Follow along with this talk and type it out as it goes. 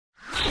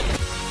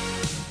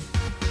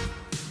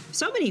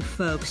So many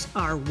folks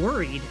are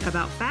worried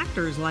about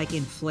factors like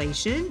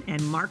inflation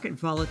and market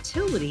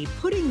volatility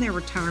putting their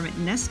retirement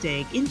nest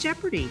egg in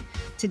jeopardy.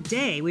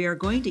 Today, we are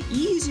going to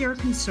ease your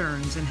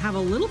concerns and have a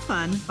little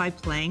fun by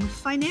playing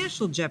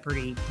Financial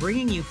Jeopardy,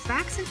 bringing you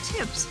facts and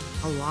tips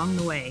along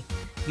the way.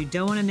 You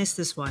don't want to miss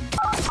this one.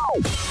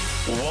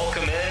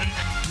 Welcome in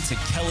to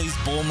Kelly's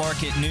Bull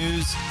Market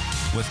News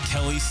with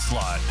Kelly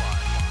Slott.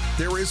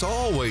 There is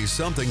always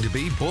something to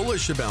be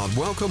bullish about.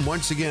 Welcome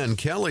once again,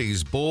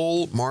 Kelly's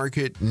Bull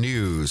Market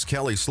News.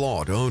 Kelly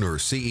Slott, owner,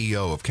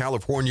 CEO of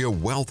California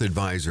Wealth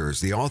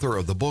Advisors, the author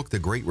of the book, The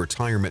Great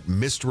Retirement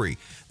Mystery.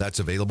 That's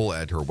available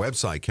at her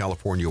website,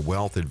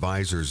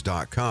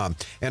 CaliforniaWealthAdvisors.com,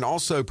 and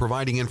also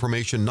providing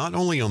information not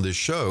only on this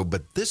show,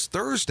 but this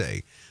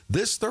Thursday, the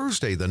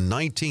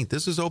 19th,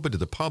 this is open to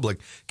the public.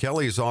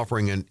 Kelly is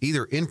offering an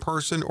either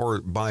in-person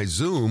or by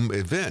Zoom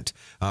event.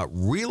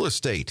 Real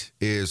estate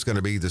is going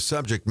to be the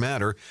subject matter.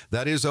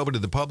 That is open to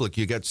the public.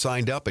 You get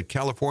signed up at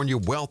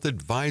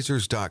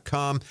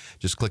CaliforniaWealthAdvisors.com.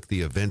 Just click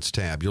the events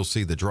tab. You'll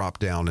see the drop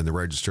down in the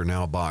register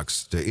now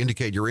box to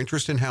indicate your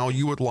interest in how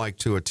you would like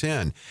to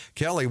attend.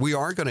 Kelly, we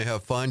are going to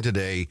have fun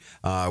today.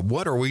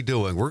 What are we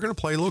doing? We're going to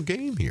play a little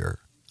game here.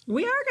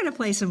 We are going to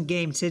play some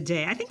game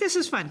today. I think this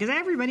is fun because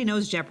everybody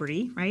knows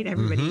Jeopardy, right?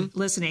 Everybody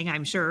listening,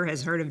 I'm sure,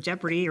 has heard of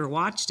Jeopardy or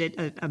watched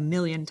it a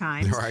million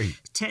times. Right.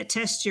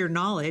 Test your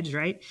knowledge,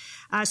 right?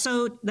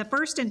 So the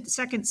first and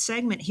second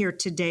segment here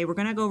today, we're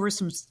going to go over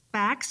some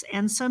facts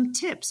and some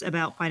tips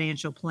about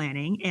financial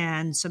planning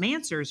and some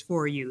answers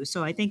for you.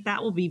 So I think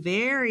that will be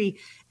very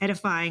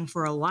edifying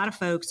for a lot of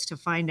folks to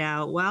find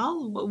out,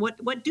 well,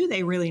 what do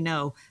they really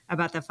know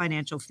about the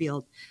financial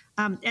field?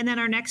 And then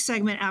our next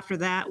segment after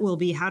that will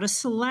be how to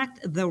select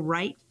the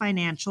right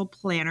financial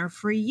planner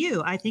for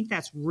you. I think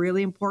that's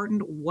really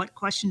important. What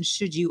questions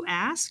should you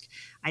ask?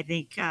 I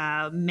think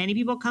many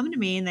people come to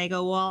me and they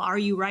go, well, are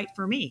you right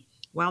for me?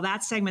 Well,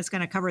 that segment's going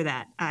to cover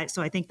that.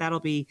 So I think that'll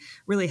be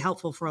really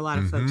helpful for a lot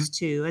of folks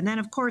too. And then,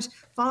 of course,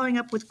 following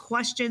up with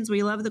questions.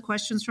 We love the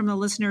questions from the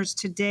listeners.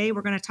 Today,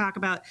 we're going to talk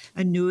about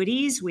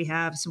annuities. We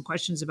have some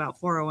questions about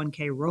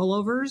 401k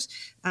rollovers.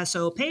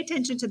 So pay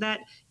attention to that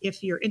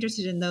if you're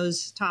interested in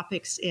those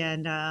topics.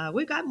 And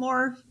we've got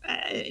more,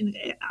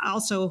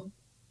 also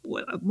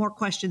more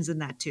questions than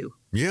that too.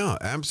 Yeah,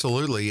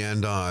 absolutely.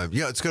 And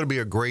it's going to be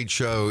a great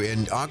show.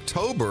 In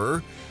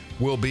October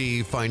will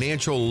be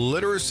Financial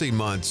Literacy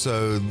Month.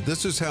 So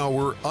this is how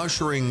we're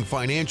ushering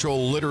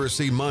Financial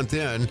Literacy Month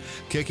in,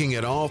 kicking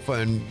it off.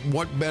 And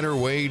what better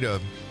way to,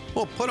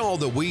 put all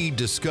that we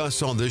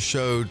discuss on this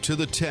show to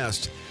the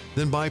test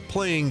than by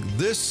playing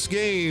this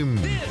game.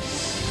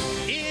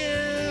 This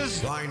is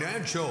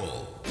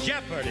Financial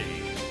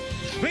Jeopardy!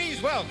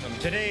 Please welcome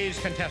today's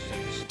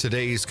contestants.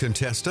 Today's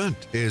contestant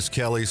is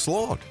Kelly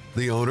Slott,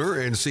 the owner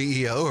and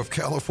CEO of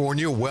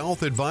California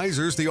Wealth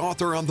Advisors, the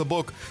author of the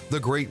book, The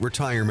Great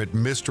Retirement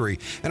Mystery.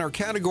 And our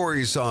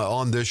categories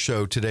on this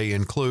show today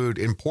include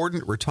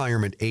important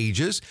retirement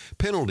ages,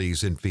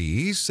 penalties and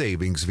fees,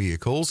 savings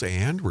vehicles,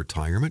 and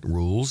retirement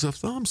rules of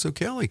thumb. So,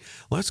 Kelly,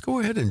 let's go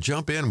ahead and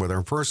jump in with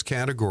our first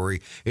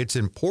category. It's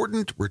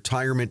important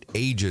retirement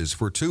ages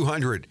for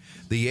 200,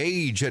 the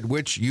age at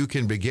which you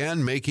can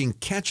begin making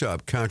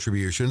catch-up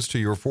contributions to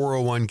your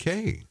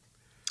 401k.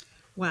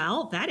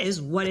 Well, that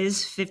is what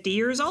is 50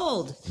 years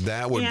old.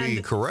 That would be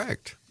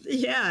correct.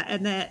 Yeah,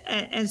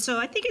 and so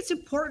I think it's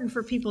important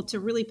for people to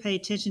really pay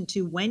attention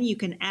to when you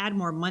can add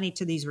more money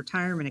to these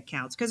retirement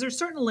accounts, because there's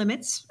certain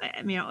limits.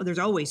 I mean, there's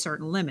always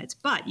certain limits,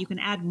 but you can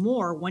add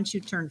more once you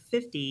turn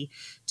 50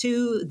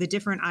 to the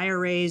different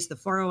IRAs, the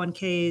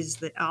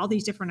 401ks, all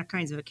these different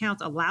kinds of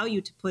accounts allow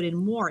you to put in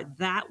more.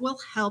 That will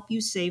help you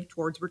save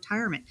towards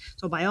retirement.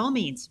 So by all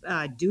means,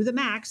 do the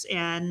max,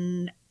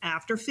 and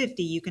after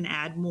 50, you can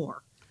add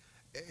more.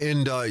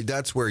 And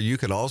that's where you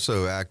could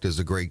also act as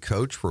a great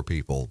coach for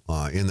people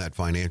in that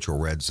financial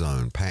red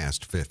zone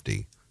past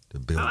 50 to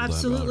build. Oh,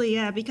 absolutely,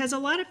 yeah, because a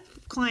lot of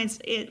clients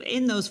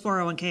in those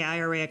 401k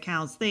IRA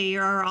accounts, they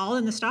are all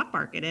in the stock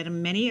market.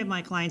 And many of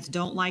my clients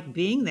don't like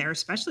being there,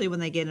 especially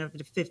when they get up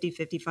to 50,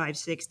 55,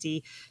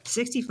 60,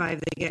 65,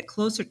 they get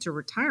closer to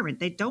retirement.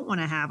 They don't want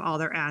to have all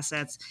their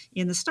assets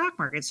in the stock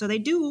market. So they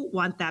do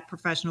want that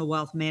professional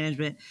wealth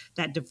management,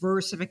 that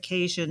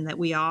diversification that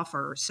we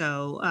offer.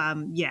 So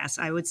yes,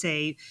 I would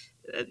say,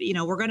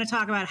 we're going to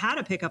talk about how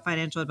to pick a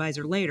financial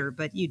advisor later,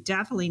 but you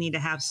definitely need to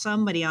have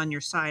somebody on your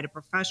side, a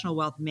professional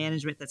wealth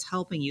management that's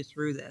helping you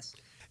through this.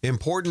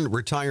 Important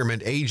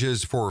retirement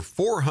ages for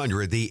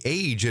 400, the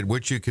age at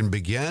which you can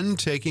begin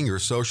taking your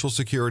Social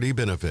Security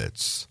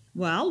benefits.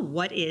 Well,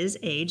 what is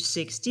age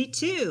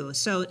 62?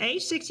 So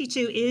age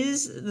 62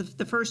 is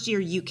the first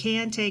year you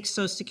can take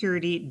Social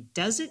Security.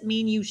 Does it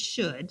mean you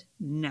should?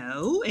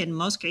 No. In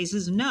most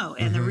cases, no.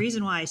 And the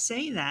reason why I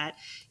say that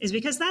is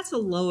because that's the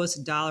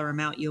lowest dollar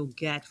amount you'll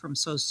get from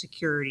Social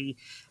Security.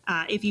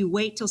 If you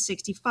wait till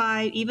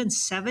 65, even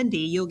 70,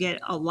 you'll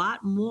get a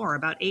lot more,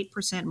 about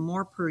 8%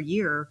 more per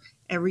year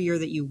every year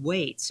that you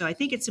wait. So I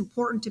think it's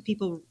important to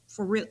people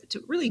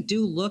to really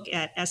do look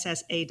at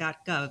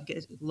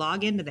ssa.gov.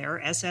 Log into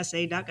there,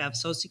 ssa.gov,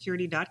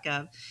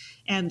 socialsecurity.gov,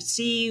 and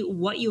see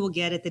what you will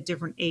get at the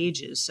different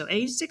ages. So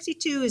age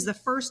 62 is the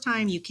first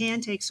time you can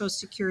take Social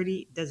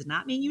Security. Does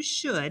not mean you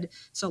should.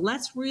 So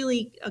let's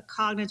really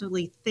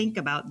cognitively think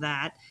about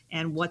that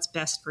and what's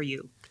best for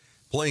you.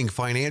 Playing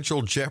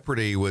Financial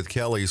Jeopardy with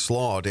Kelly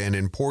Slaught and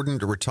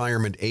important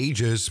retirement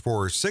ages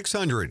for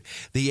 600,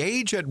 the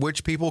age at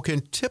which people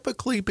can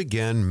typically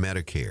begin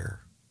Medicare.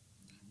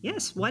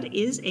 Yes, what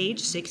is age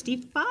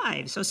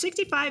 65? So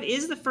 65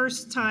 is the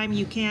first time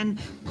you can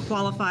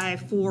qualify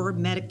for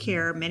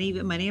Medicare.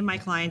 Many of my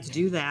clients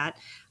do that,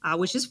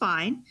 which is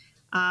fine.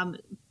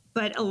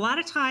 But a lot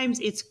of times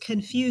it's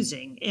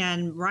confusing.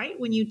 And right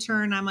when you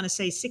turn, I'm going to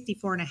say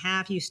 64 and a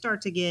half, you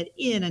start to get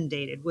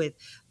inundated with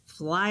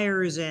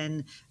flyers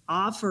and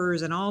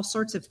offers and all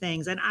sorts of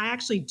things. And I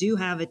actually do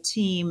have a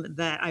team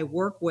that I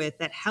work with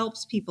that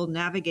helps people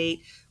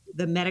navigate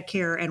the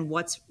Medicare and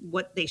what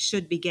they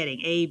should be getting,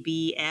 A,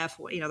 B, F,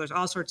 there's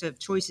all sorts of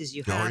choices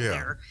you have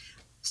there.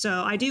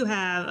 So I do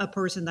have a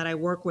person that I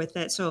work with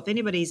that. So if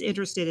anybody's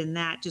interested in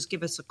that, just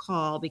give us a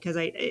call, because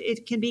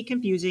it can be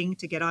confusing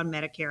to get on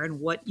Medicare and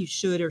what you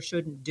should or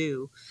shouldn't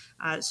do.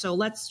 So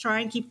let's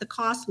try and keep the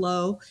cost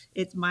low.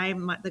 It's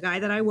the guy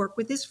that I work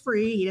with is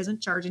free. He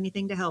doesn't charge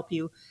anything to help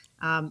you.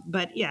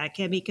 But yeah, it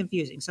can be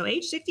confusing. So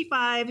age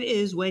 65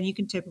 is when you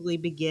can typically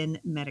begin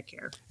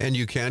Medicare. And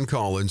you can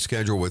call and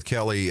schedule with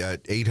Kelly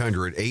at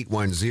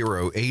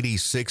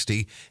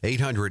 800-810-8060,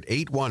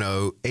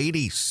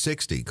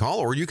 800-810-8060. Call,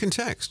 or you can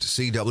text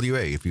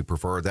CWA if you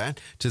prefer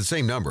that to the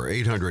same number,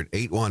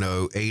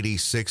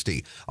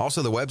 800-810-8060.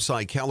 Also the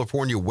website,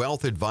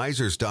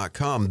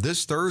 CaliforniaWealthAdvisors.com.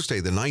 This Thursday,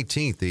 the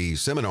 19th, the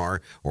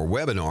seminar or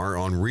webinar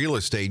on real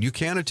estate. You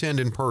can attend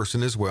in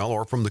person as well,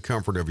 or from the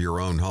comfort of your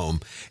own home.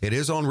 It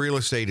is on real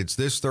estate. It's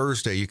this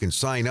Thursday. You can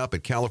sign up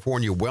at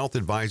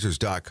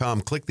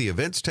CaliforniaWealthAdvisors.com. Click the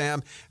events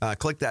tab.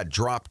 Click that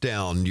drop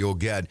down you'll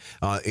get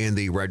in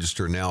the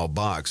register now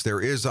box. There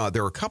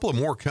are a couple of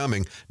more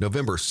coming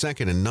November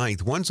 2nd and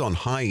 9th. One's on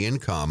high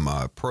income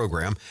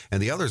program,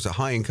 and the other's a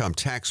high income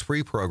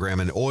tax-free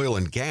program in oil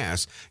and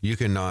gas. You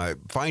can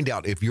find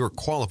out if you're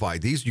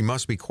qualified. These you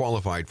must be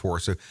qualified for.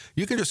 So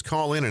you can just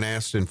call in and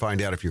ask and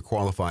find out if you're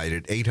qualified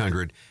at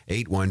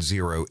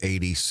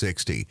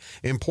 800-810-8060.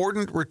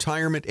 Important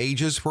retirement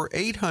ages for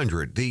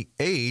 800.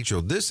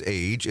 This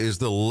age is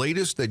the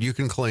latest that you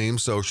can claim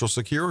Social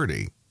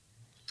Security.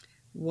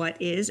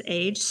 What is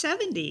age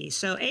 70?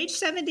 So age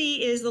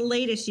 70 is the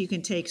latest you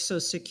can take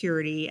Social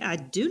Security.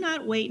 Do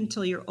not wait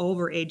until you're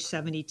over age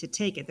 70 to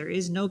take it. There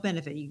is no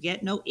benefit. You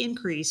get no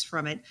increase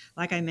from it.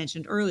 Like I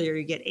mentioned earlier,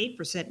 you get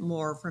 8%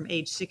 more from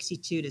age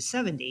 62 to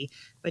 70,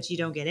 but you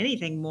don't get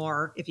anything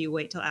more if you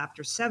wait till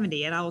after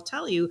 70. And I will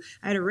tell you,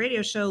 I had a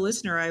radio show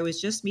listener I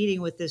was just meeting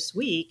with this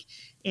week,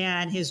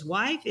 and his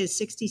wife is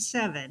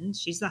 67.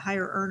 She's the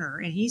higher earner,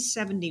 and he's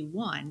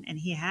 71, and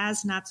he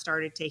has not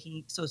started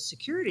taking Social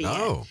Security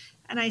yet.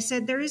 And I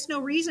said, there is no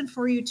reason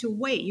for you to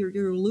wait.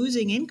 You're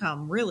losing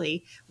income,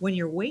 really, when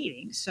you're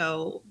waiting.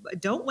 So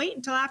don't wait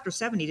until after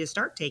 70 to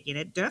start taking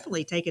it.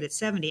 Definitely take it at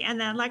 70. And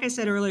then, like I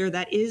said earlier,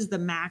 that is the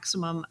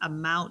maximum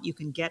amount you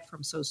can get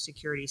from Social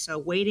Security. So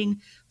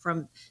waiting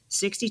from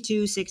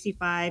 62,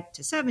 65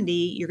 to 70,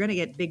 you're going to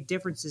get big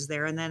differences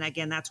there. And then,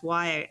 again, that's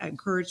why I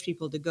encourage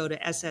people to go to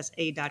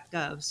ssa.gov,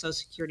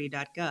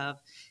 socialsecurity.gov,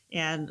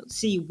 and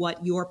see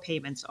what your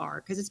payments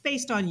are, because it's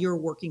based on your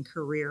working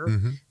career.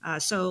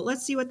 So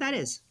let's see what that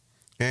is.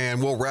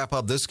 And we'll wrap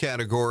up this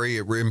category,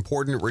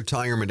 important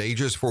retirement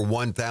ages for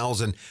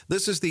 1,000.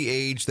 This is the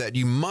age that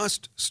you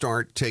must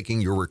start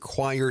taking your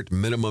required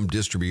minimum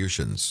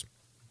distributions.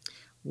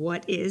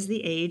 What is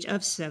the age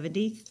of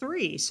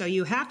 73? So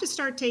you have to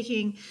start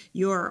taking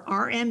your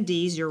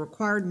RMDs, your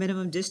required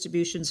minimum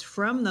distributions,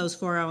 from those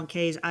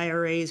 401ks,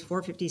 IRAs,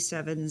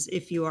 457s,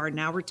 if you are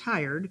now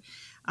retired.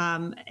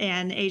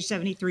 And age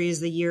 73 is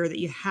the year that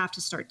you have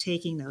to start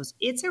taking those.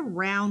 It's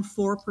around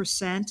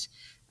 4%.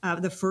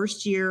 The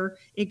first year.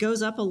 It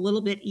goes up a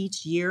little bit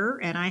each year,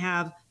 and I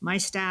have my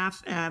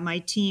staff, my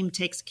team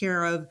takes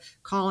care of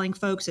calling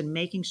folks and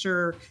making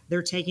sure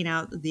they're taking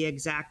out the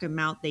exact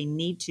amount they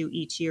need to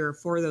each year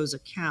for those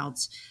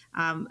accounts.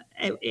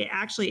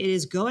 It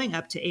is going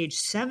up to age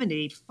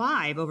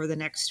 75 over the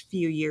next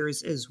few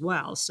years as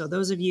well. So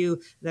those of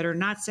you that are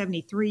not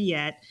 73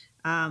 yet,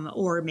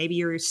 or maybe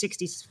you're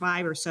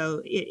 65 or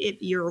so,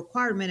 your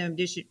required minimum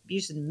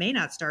distribution may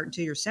not start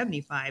until you're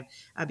 75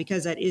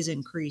 because that is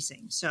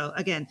increasing. So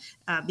again,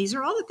 these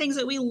are all the things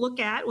that we look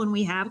at when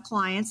we have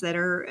clients that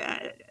are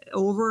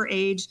over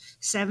age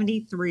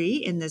 73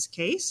 in this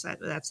case,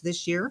 that's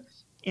this year,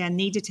 and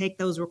need to take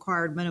those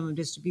required minimum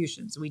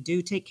distributions. We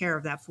do take care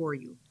of that for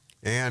you.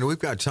 And we've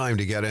got time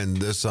to get in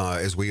this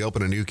as we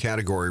open a new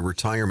category,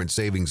 retirement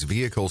savings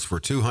vehicles for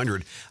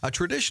 200. A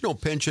traditional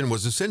pension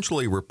was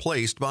essentially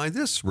replaced by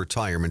this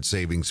retirement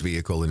savings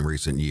vehicle in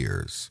recent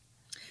years.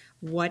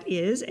 What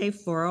is a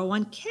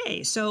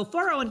 401k? So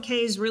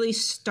 401ks really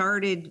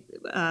started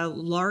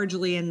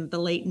largely in the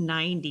late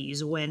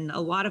 90s when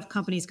a lot of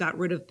companies got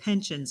rid of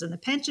pensions. And the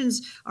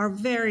pensions are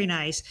very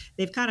nice.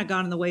 They've kind of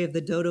gone in the way of the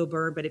dodo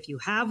bird. But if you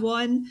have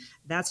one,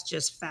 that's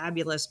just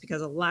fabulous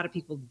because a lot of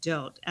people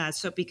don't.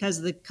 So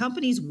because the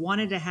companies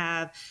wanted to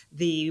have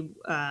the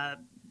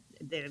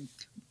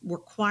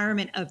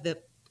requirement of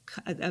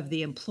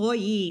the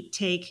employee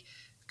take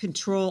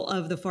control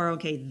of the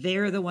 401k.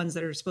 They're the ones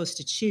that are supposed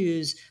to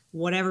choose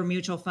whatever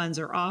mutual funds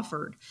are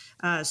offered.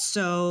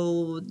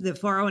 So the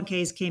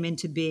 401ks came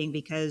into being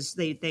because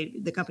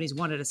the companies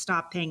wanted to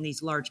stop paying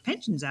these large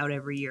pensions out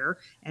every year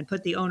and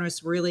put the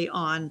onus really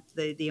on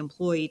the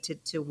employee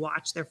to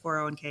watch their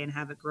 401k and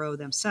have it grow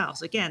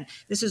themselves. Again,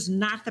 this is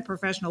not the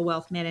professional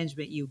wealth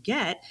management you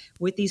get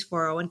with these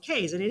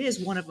 401ks. And it is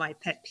one of my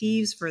pet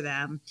peeves for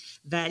them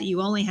that you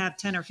only have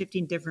 10 or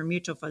 15 different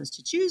mutual funds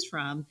to choose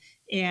from.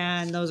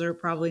 And those are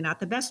probably not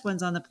the best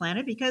ones on the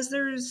planet because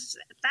there's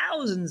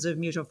thousands of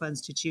mutual funds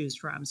to choose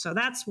from. So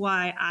that's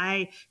why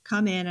I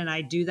come in and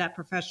I do that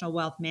professional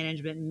wealth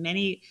management.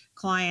 Many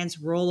clients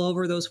roll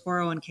over those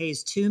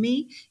 401ks to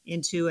me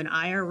into an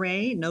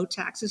IRA, no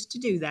taxes to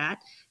do that.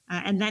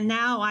 And then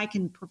now I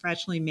can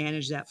professionally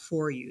manage that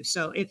for you.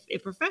 So if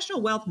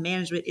professional wealth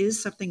management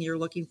is something you're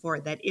looking for,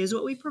 that is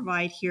what we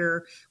provide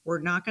here. We're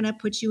not going to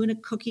put you in a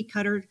cookie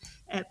cutter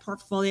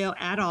portfolio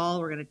at all.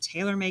 We're going to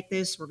tailor make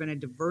this. We're going to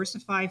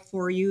diversify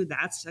for you.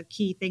 That's a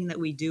key thing that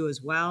we do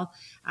as well.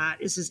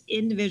 This is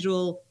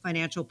individual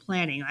financial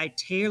planning. I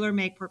tailor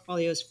make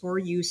portfolios for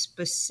you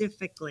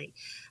specifically.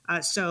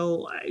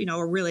 So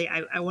really,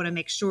 I want to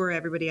make sure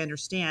everybody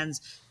understands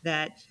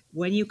that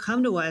when you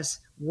come to us,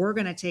 we're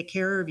going to take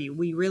care of you.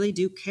 We really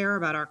do care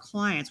about our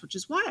clients, which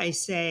is why I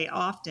say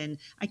often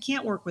I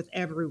can't work with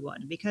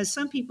everyone because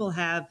some people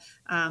have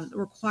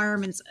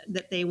requirements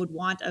that they would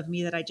want of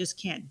me that I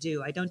just can't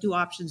do. I don't do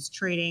options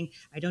trading.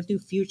 I don't do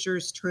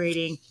futures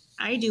trading.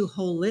 I do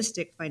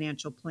holistic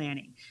financial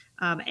planning.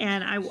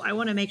 And I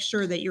want to make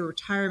sure that your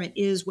retirement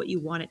is what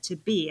you want it to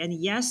be. And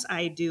yes,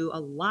 I do a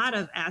lot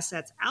of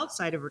assets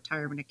outside of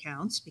retirement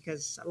accounts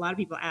because a lot of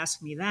people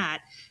ask me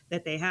that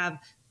they have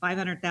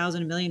 $500,000,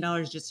 $1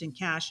 million just in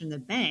cash in the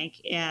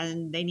bank,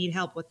 and they need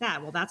help with that.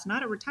 Well, that's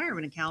not a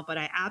retirement account, but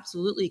I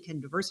absolutely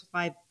can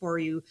diversify for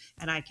you,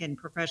 and I can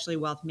professionally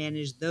wealth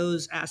manage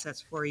those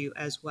assets for you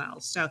as well.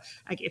 So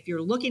if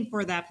you're looking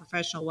for that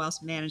professional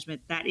wealth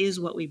management, that is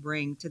what we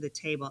bring to the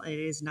table. It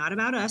is not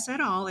about us at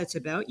all. It's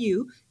about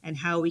you and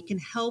how we can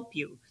help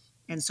you.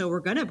 And so we're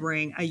going to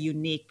bring a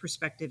unique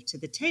perspective to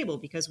the table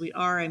because we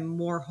are a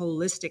more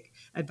holistic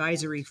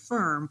advisory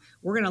firm.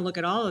 We're going to look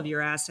at all of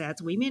your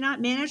assets. We may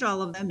not manage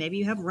all of them. Maybe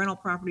you have rental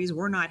properties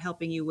we're not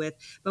helping you with,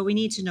 but we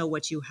need to know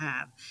what you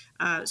have.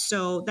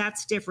 So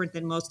that's different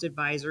than most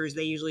advisors.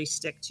 They usually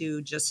stick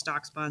to just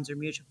stocks, bonds, or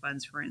mutual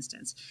funds, for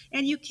instance.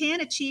 And you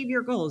can achieve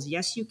your goals.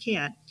 Yes, you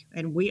can.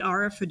 And we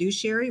are a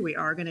fiduciary. We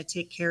are going to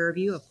take care of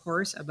you, of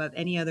course, above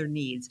any other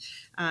needs.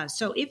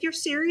 So if you're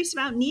serious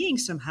about needing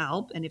some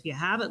help, and if you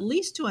have at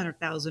least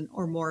 $200,000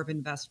 or more of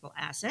investable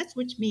assets,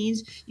 which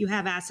means you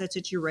have assets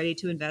that you're ready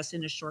to invest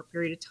in a short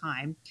period of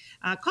time,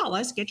 call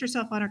us, get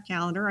yourself on our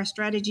calendar. Our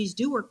strategies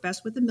do work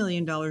best with $1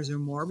 million or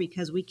more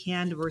because we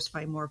can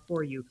diversify more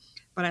for you.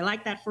 But I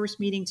like that first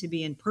meeting to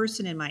be in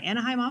person in my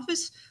Anaheim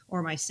office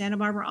or my Santa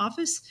Barbara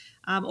office,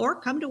 or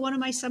come to one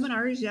of my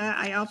seminars.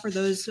 I offer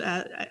those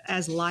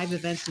as live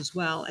events as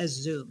well as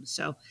Zoom.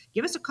 So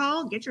give us a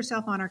call, get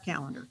yourself on our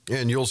calendar.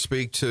 And you'll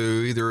speak to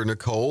either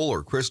Nicole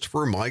or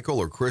Christopher, Michael,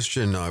 or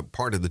Christian,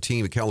 part of the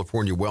team at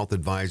California Wealth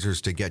Advisors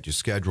to get you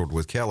scheduled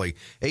with Kelly.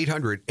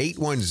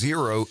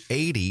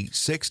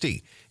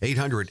 800-810-8060.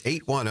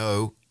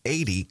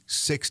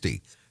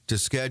 800-810-8060. To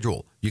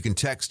schedule. You can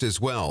text as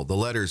well, the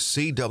letters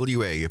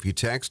CWA if you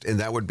text, and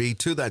that would be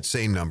to that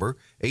same number,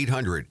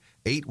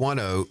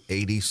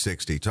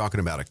 800-810-8060. Talking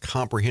about a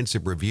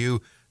comprehensive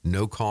review,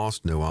 no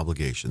cost, no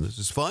obligation. This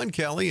is fun,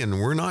 Kelly,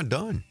 and we're not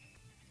done.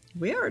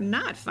 We are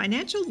not.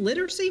 Financial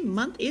Literacy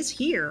Month is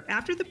here.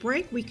 After the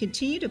break, we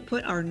continue to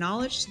put our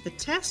knowledge to the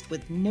test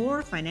with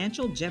more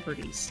Financial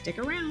Jeopardy. Stick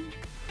around.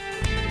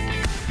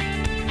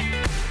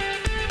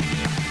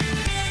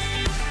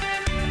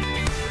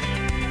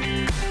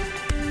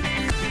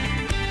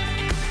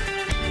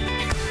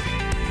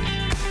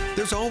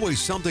 There's always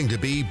something to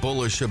be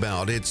bullish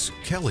about. It's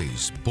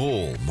Kelly's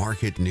Bull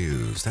Market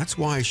News. That's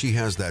why she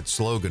has that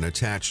slogan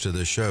attached to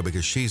the show,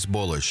 because she's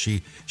bullish.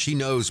 She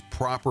knows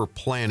proper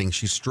planning.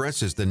 She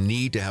stresses the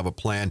need to have a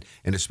plan,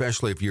 and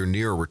especially if you're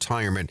near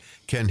retirement,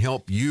 can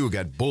help you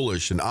get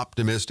bullish and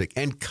optimistic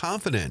and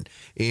confident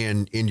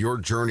in your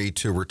journey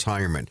to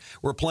retirement.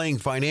 We're playing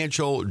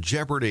Financial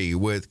Jeopardy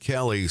with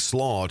Kelly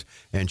Slaught,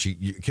 and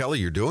Kelly,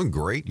 you're doing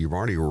great. You've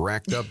already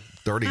racked up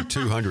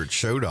 3,200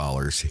 show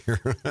dollars here.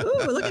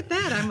 Ooh, look at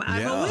that. I'm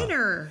a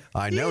winner.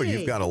 I know. Yay.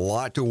 You've got a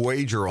lot to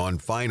wager on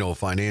Final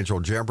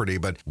Financial Jeopardy,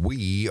 but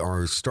we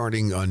are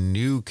starting a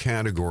new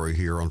category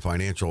here on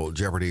Financial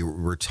Jeopardy,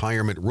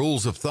 retirement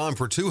rules of thumb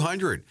for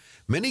 200.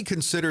 Many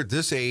considered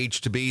this age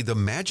to be the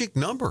magic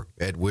number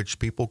at which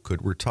people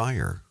could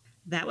retire.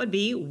 That would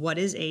be, what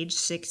is age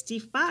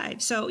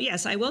 65? So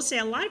yes, I will say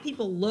a lot of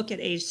people look at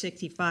age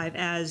 65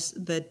 as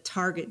the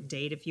target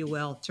date, if you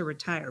will, to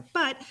retire.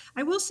 But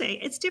I will say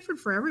it's different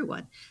for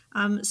everyone.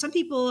 Some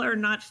people are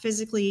not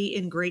physically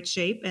in great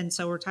shape, and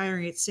so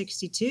retiring at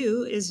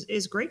 62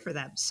 is great for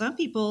them. Some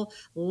people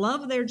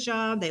love their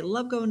job. They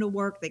love going to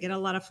work. They get a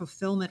lot of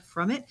fulfillment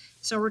from it.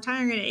 So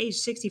retiring at age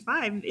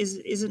 65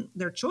 isn't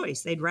their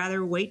choice. They'd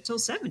rather wait till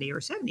 70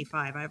 or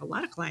 75. I have a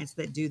lot of clients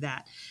that do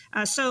that.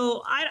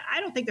 So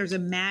I don't think there's a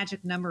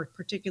magic number,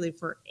 particularly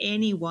for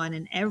anyone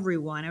and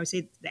everyone. I would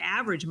say the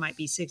average might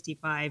be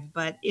 65,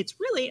 but it's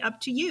really up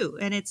to you,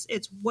 and it's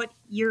what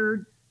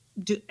you're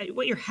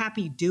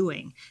happy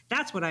doing.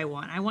 That's what I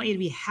want. I want you to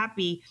be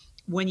happy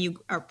when you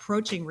are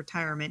approaching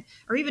retirement,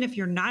 or even if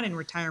you're not in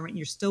retirement,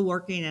 you're still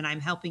working and I'm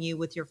helping you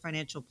with your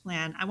financial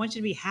plan. I want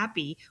you to be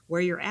happy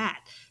where you're at.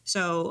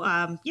 So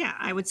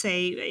I would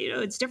say,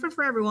 it's different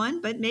for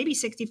everyone, but maybe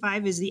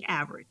 65 is the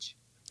average.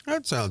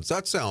 That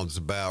sounds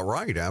about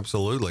right.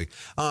 Absolutely.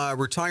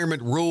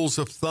 Retirement rules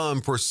of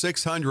thumb for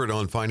 600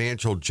 on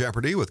Financial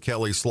Jeopardy with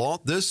Kelly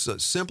Sloth. This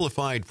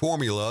simplified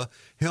formula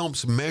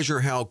helps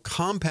measure how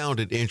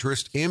compounded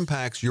interest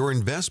impacts your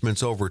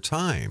investments over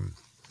time.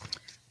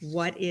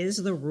 What is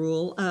the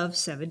rule of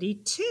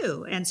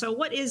 72? And so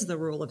what is the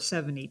rule of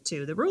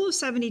 72? The rule of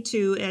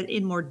 72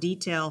 in more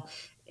detail,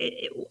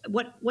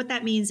 what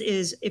that means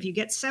is if you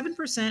get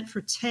 7%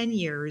 for 10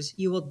 years,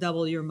 you will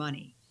double your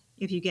money.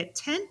 If you get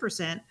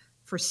 10%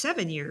 for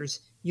 7 years,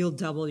 you'll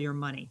double your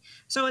money.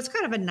 So it's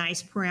kind of a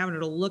nice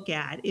parameter to look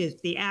at.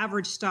 If the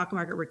average stock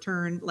market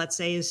return, let's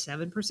say, is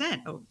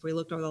 7%, if we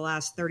looked over the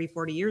last 30,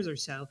 40 years or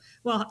so,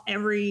 well,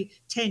 every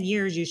 10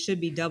 years, you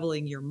should be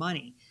doubling your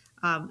money.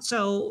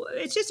 So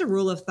it's just a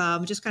rule of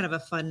thumb, just kind of a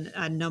fun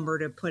number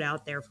to put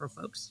out there for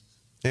folks.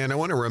 And I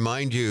want to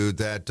remind you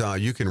that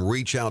you can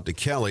reach out to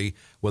Kelly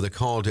with a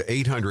call to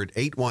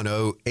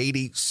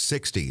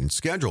 800-810-8060 and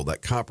schedule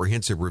that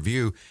comprehensive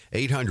review,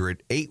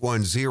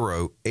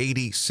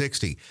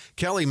 800-810-8060.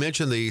 Kelly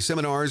mentioned the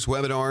seminars,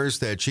 webinars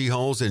that she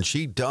holds, and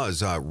she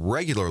does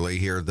regularly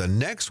here. The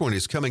next one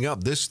is coming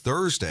up this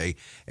Thursday,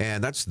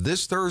 and that's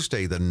this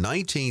Thursday, the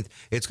 19th.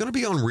 It's going to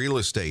be on real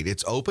estate.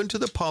 It's open to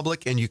the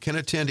public, and you can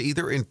attend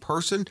either in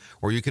person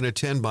or you can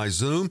attend by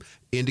Zoom.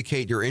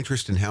 Indicate your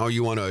interest in how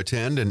you want to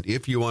attend. And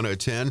if you want to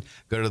attend,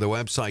 go to the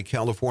website,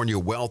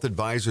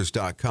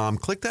 CaliforniaWealthAdvisors.com.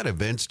 Click that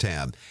events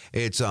tab.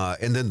 It's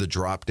and then the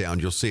drop down,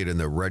 you'll see it in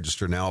the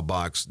register now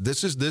box.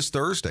 This is this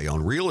Thursday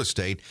on real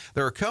estate.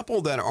 There are a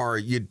couple that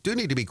you do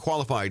need to be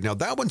qualified. Now,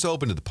 that one's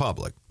open to the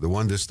public, the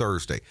one this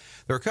Thursday.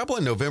 There are a couple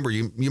in November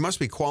you must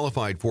be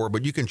qualified for,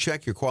 but you can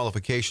check your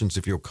qualifications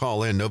if you'll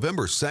call in.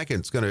 November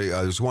 2nd,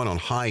 there's one on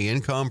high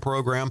income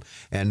program,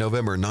 and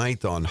November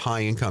 9th on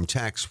high income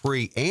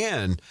tax-free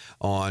and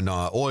on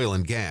oil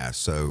and gas.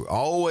 So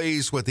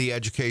always with the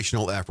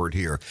educational effort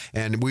here.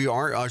 And we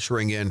are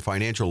ushering in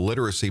Financial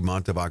Literacy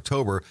Month of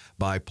October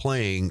by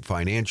playing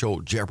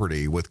Financial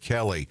Jeopardy with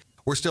Kelly.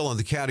 We're still in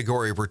the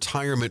category of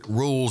retirement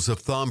rules of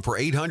thumb. For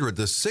 800,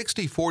 the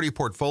 60-40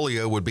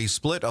 portfolio would be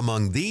split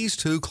among these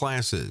two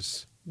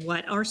classes.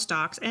 What are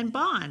stocks and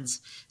bonds?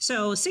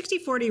 So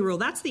 60-40 rule,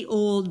 that's the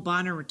old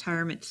bond and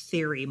retirement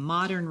theory,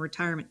 modern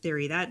retirement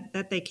theory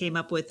that they came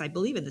up with, I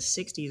believe, in the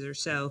 60s or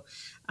so.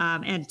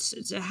 And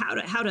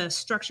how to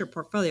structure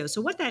portfolios.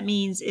 So what that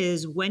means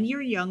is when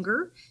you're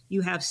younger,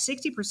 you have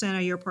 60%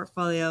 of your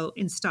portfolio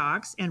in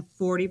stocks and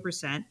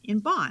 40% in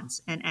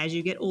bonds. And as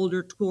you get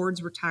older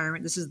towards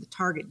retirement, this is the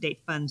target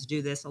date funds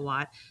do this a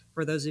lot,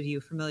 for those of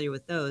you familiar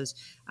with those.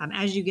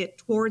 As you get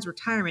towards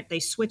retirement, they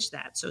switch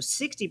that. So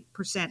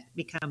 60%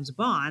 becomes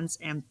bonds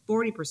and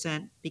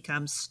 40%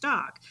 becomes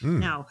stock.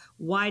 Now,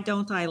 why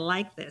don't I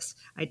like this?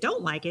 I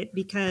don't like it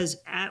because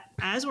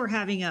as we're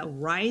having a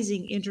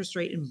rising interest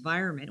rate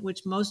environment,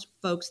 which most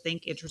folks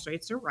think interest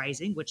rates are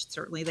rising, which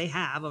certainly they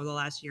have over the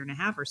last year and a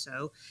half or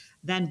so,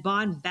 then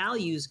bond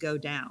values go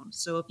down.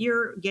 So if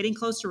you're getting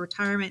close to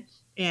retirement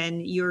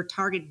and your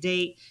target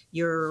date,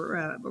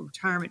 your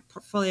retirement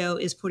portfolio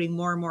is putting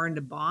more and more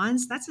into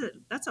bonds, that's a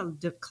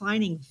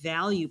declining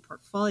value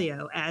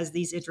portfolio as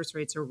these interest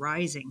rates are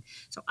rising.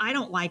 So I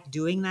don't like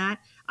doing that.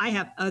 I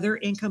have other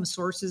income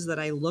sources that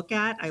I look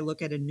at. I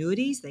look at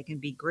annuities. They can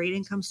be great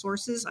income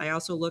sources. I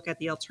also look at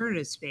the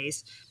alternative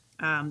space.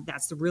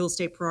 That's the real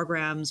estate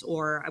programs,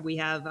 or we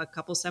have a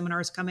couple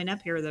seminars coming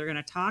up here that are going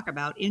to talk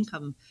about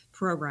income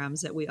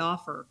programs that we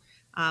offer.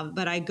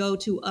 But I go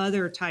to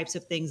other types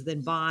of things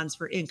than bonds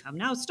for income.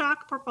 Now,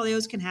 stock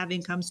portfolios can have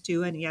incomes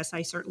too, and yes,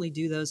 I certainly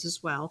do those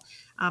as well.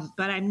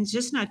 But I'm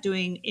just not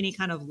doing any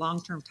kind of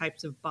long-term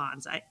types of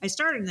bonds. I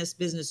started in this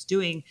business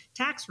doing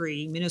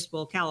tax-free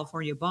municipal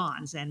California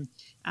bonds, and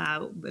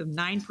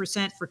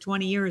 9% for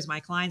 20 years.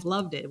 My clients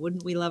loved it.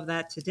 Wouldn't we love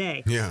that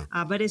today? Yeah.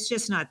 But it's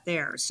just not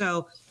there.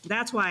 So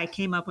that's why I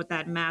came up with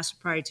that mass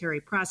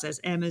proprietary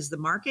process. M is the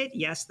market.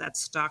 Yes, that's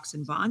stocks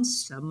and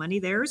bonds. Some money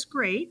there is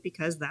great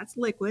because that's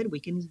liquid. We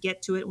can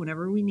get to it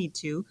whenever we need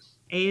to.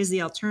 A is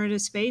the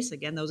alternative space.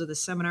 Again, those are the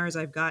seminars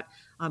I've got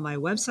on my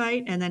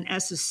website. And then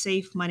S is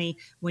safe money.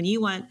 When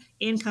you want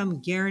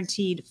income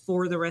guaranteed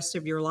for the rest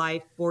of your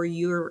life, for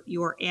your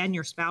and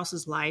your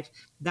spouse's life,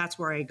 that's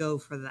where I go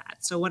for that.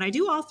 So when I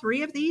do all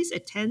three of these,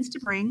 it tends to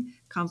bring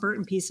comfort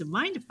and peace of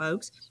mind to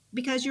folks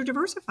because you're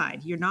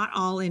diversified. You're not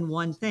all in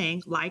one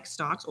thing like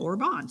stocks or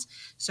bonds.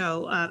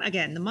 So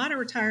again, the modern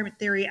retirement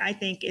theory, I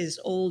think, is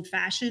old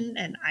fashioned,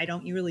 and I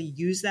don't really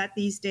use that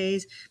these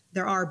days.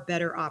 There are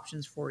better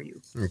options for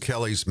you.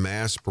 Kelly's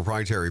mass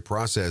proprietary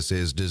process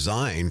is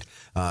designed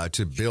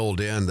to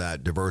build in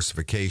that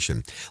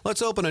diversification.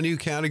 Let's open a new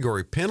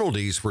category,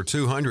 penalties for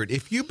 200.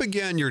 If you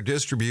began your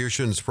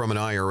distributions from an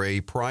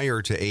IRA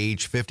prior to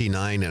age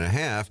 59 and a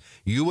half,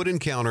 you would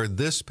encounter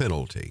this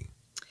penalty.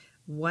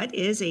 What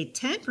is a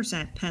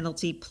 10%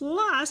 penalty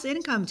plus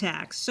income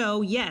tax?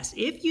 So yes,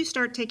 if you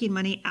start taking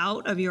money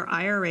out of your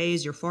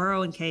IRAs, your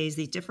 401ks,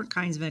 these different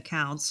kinds of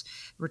accounts,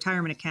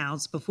 retirement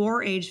accounts,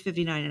 before age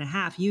 59 and a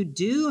half, you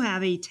do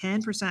have a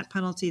 10%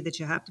 penalty that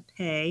you have to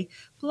pay.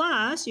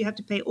 Plus, you have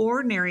to pay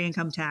ordinary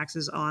income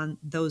taxes on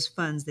those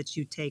funds that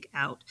you take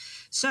out.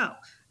 So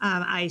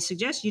I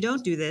suggest you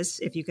don't do this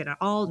if you could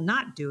all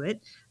not do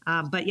it.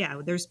 But yeah,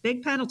 there's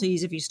big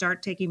penalties if you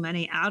start taking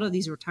money out of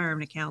these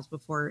retirement accounts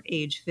before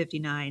age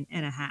 59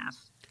 and a half.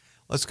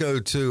 Let's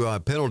go to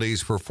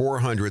penalties for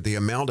 400. The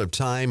amount of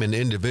time an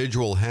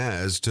individual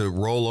has to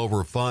roll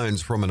over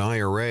funds from an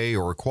IRA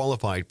or a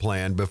qualified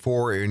plan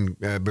before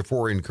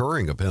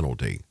incurring a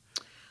penalty.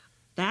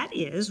 That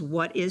is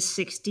what is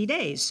 60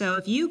 days. So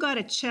if you got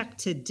a check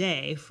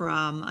today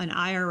from an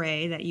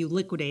IRA that you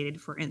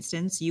liquidated, for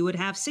instance, you would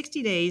have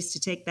 60 days to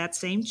take that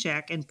same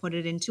check and put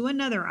it into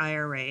another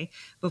IRA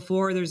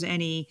before there's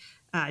any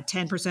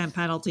 10%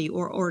 penalty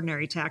or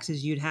ordinary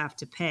taxes you'd have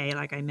to pay,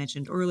 like I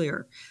mentioned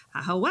earlier.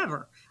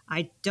 However,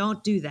 I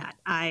don't do that.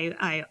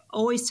 I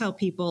always tell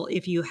people,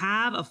 if you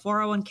have a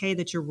 401k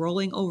that you're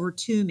rolling over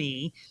to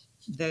me,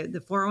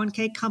 the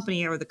 401k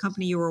company or the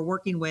company you were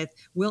working with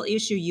will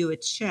issue you a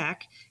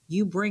check.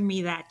 You bring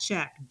me that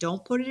check.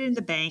 Don't put it in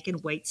the bank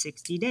and wait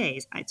 60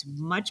 days. It's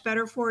much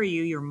better for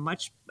you. You're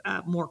much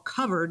more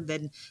covered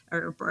than,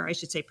 or I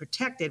should say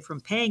protected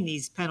from paying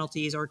these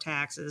penalties or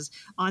taxes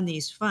on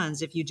these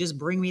funds. If you just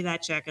bring me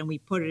that check and we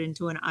put it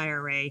into an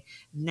IRA,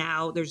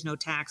 now there's no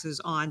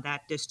taxes on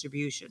that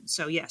distribution.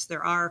 So yes,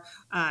 there are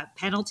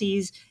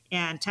penalties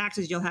and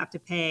taxes you'll have to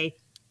pay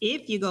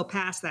if you go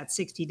past that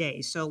 60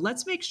 days. So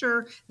let's make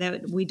sure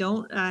that we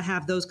don't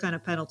have those kind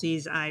of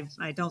penalties. I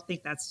don't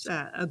think that's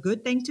a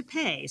good thing to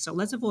pay. So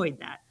let's avoid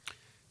that.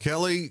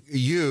 Kelly,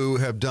 you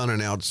have done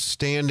an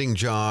outstanding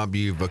job.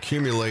 You've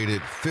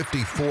accumulated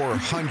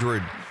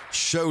 5,400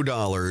 show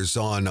dollars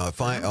on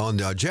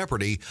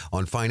Jeopardy,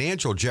 on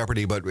Financial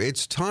Jeopardy, but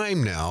it's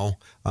time now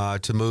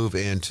to move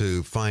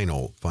into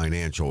Final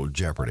Financial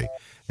Jeopardy.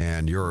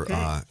 And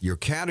your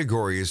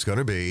category is going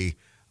to be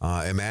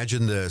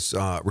imagine this,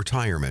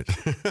 retirement.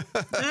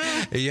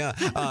 Yeah.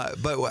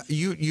 But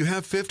you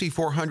have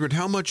 5,400.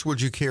 How much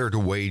would you care to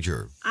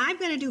wager? I'm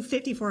going to do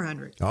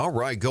 5,400. All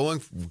right. Going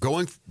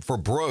for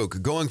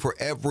broke, going for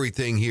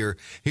everything here.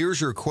 Here's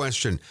your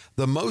question.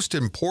 The most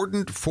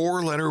important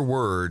 4-letter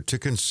word to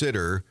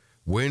consider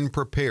when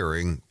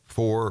preparing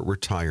for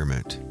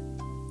retirement.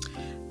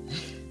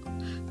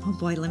 Oh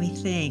boy, let me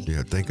think.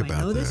 Yeah, think do about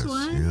I know this. this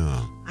one?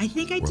 Yeah. I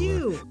think I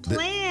do.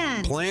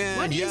 Plan. Plan.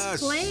 What yes.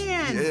 is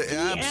plan?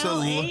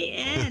 Absolutely.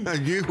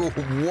 You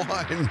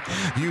won.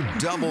 You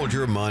doubled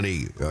your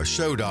money.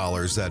 Show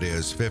dollars, that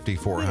is,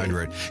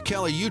 5,400.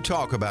 Kelly, you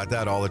talk about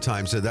that all the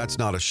time, so that's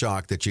not a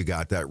shock that you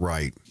got that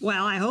right.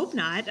 Well, I hope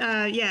not.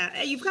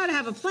 Yeah, you've got to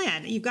have a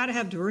plan. You've got to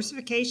have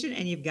diversification,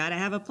 and you've got to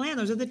have a plan.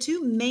 Those are the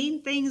two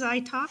main things I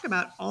talk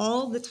about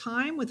all the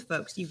time with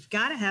folks. You've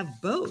got to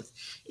have both.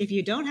 If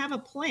you don't have a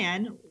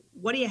plan,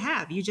 what do you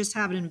have? You just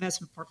have an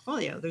investment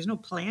portfolio. There's no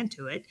plan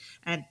to it.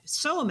 And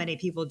so many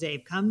people,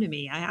 Dave, come to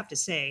me. I have to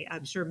say,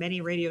 I'm sure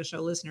many radio show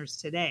listeners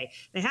today,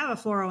 they have a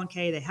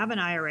 401k, they have an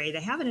IRA, they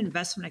have an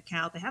investment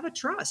account, they have a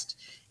trust,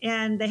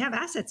 and they have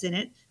assets in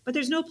it, but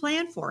there's no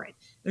plan for it.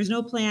 There's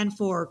no plan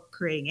for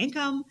creating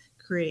income,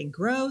 creating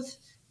growth,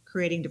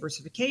 creating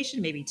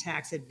diversification, maybe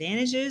tax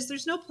advantages.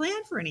 There's no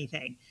plan for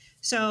anything.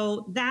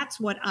 So that's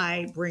what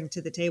I bring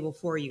to the table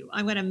for you.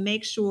 I'm going to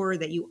make sure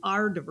that you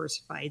are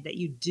diversified, that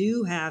you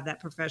do have that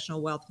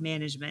professional wealth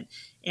management.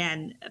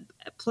 And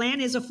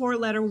plan is a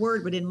 4-letter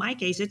word, but in my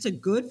case, it's a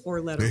good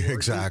 4-letter word.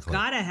 Exactly. We've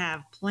got to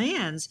have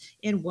plans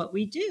in what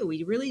we do.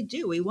 We really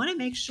do. We want to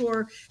make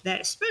sure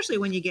that, especially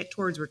when you get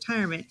towards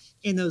retirement,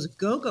 in those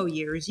go-go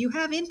years, you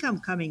have income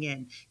coming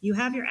in. You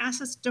have your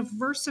assets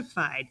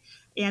diversified.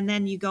 And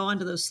then you go on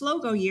to those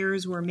slow-go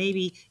years where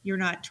maybe you're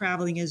not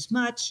traveling as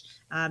much,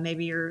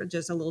 maybe you're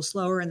just a little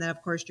slower. And then,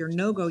 of course, your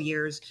no-go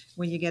years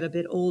when you get a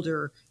bit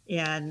older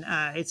and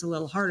it's a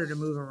little harder to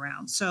move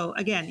around. So,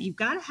 again, you've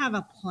got to have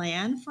a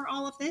plan for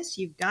all of this.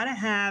 You've got to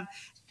have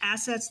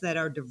assets that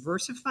are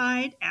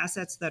diversified,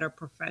 assets that are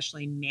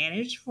professionally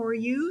managed for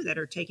you, that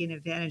are taking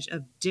advantage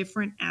of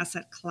different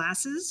asset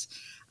classes.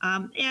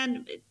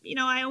 And,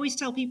 I always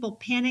tell people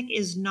panic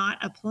is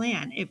not a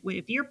plan.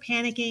 If you're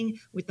panicking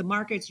with the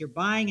markets, you're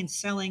buying and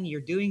selling,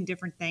 you're doing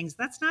different things,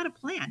 that's not a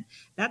plan.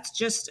 That's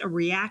just a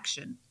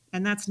reaction.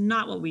 And that's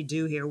not what we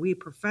do here. We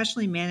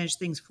professionally manage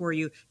things for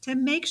you to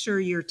make sure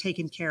you're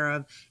taken care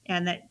of,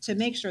 and that to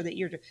make sure that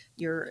your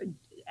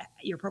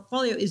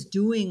portfolio is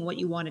doing what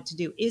you want it to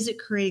do. Is it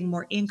creating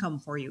more income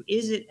for you?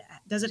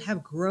 Does it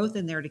have growth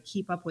in there to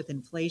keep up with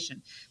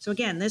inflation? So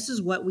again, this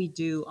is what we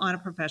do on a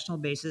professional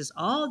basis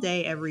all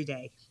day, every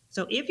day.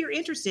 So if you're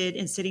interested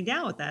in sitting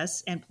down with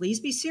us, and please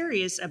be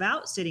serious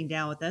about sitting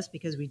down with us,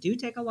 because we do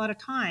take a lot of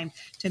time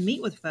to meet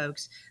with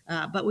folks,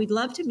 but we'd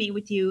love to meet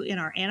with you in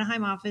our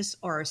Anaheim office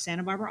or our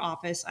Santa Barbara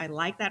office. I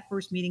like that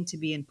first meeting to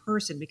be in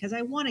person because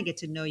I want to get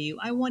to know you.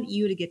 I want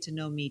you to get to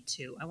know me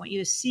too. I want you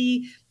to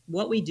see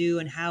what we do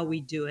and how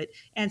we do it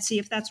and see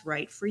if that's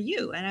right for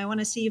you. And I want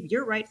to see if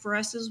you're right for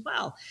us as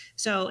well.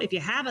 So if you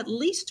have at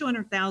least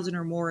 200,000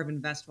 or more of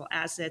investable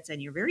assets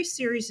and you're very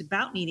serious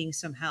about needing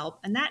some help,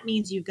 and that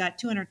means you've got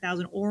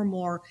 200,000 or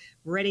more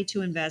ready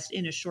to invest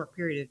in a short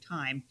period of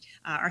time,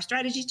 our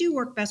strategies do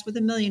work best with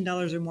 $1 million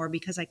or more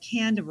because I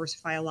can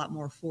diversify a lot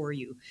more for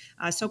you.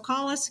 So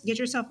call us, get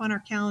yourself on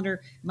our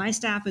calendar. My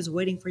staff is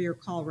waiting for your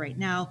call right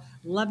now.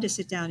 Love to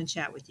sit down and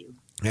chat with you.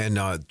 And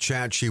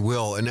chat she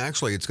will. And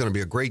actually, it's going to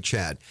be a great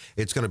chat.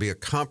 It's going to be a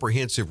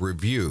comprehensive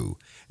review.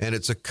 And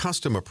it's a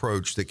custom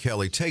approach that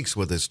Kelly takes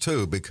with us,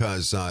 too,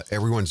 because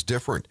everyone's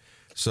different.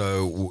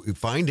 So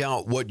find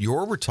out what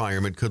your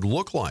retirement could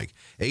look like.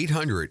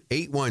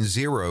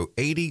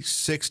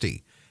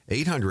 800-810-8060.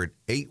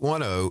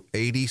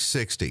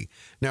 800-810-8060.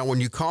 Now,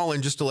 when you call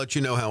in, just to let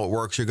you know how it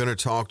works, you're going to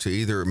talk to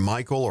either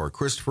Michael or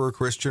Christopher,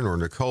 Christian, or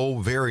Nicole.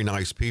 Very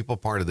nice people,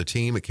 part of the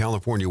team at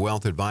California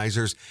Wealth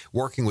Advisors,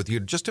 working with you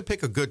just to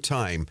pick a good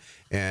time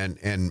and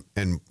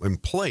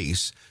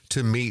place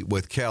to meet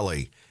with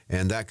Kelly.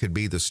 And that could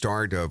be the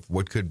start of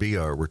what could be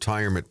a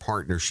retirement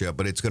partnership,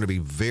 but it's going to be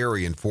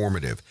very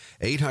informative.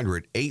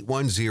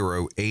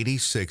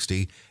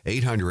 800-810-8060,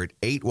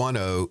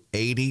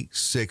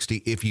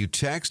 800-810-8060. If you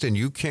text, and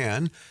you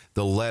can,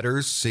 the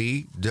letters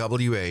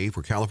CWA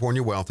for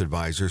California Wealth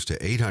Advisors to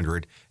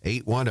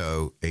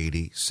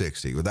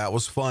 800-810-8060. Well, that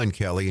was fun,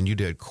 Kelly, and you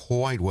did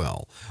quite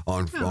well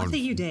on thank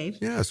you, Dave.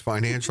 Yes,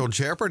 Financial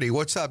Jeopardy.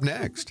 What's up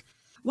next?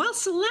 Well,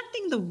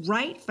 selecting the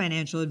right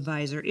financial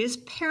advisor is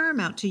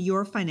paramount to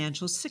your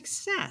financial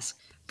success.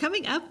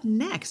 Coming up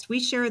next, we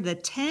share the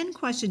 10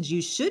 questions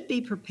you should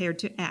be prepared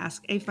to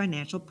ask a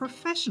financial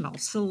professional.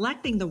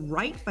 Selecting the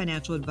right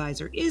financial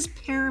advisor is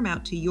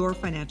paramount to your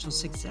financial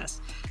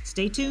success.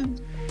 Stay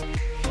tuned.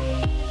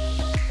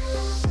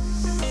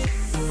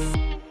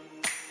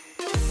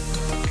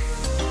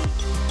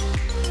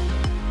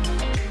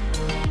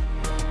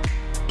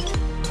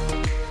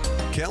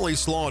 Kelly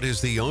Slaught is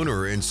the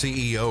owner and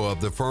CEO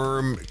of the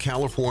firm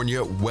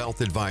California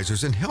Wealth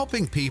Advisors, and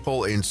helping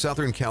people in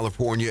Southern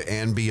California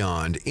and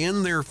beyond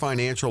in their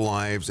financial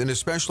lives, and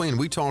especially, and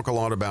we talk a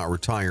lot about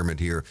retirement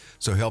here,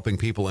 so helping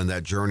people in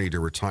that journey to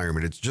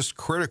retirement. It's just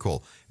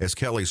critical, as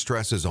Kelly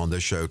stresses on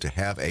this show, to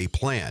have a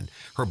plan.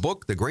 Her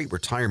book, The Great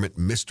Retirement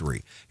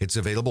Mystery, it's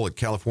available at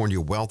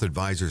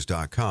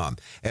CaliforniaWealthAdvisors.com,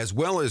 as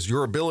well as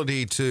your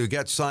ability to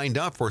get signed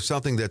up for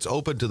something that's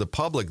open to the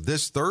public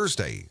this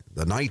Thursday,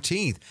 the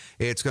 19th.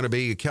 It's going to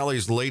be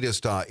Kelly's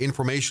latest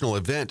informational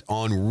event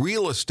on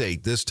real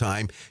estate this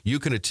time. You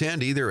can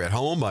attend either at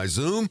home by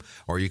Zoom,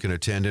 or you can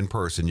attend in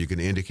person. You can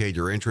indicate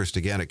your interest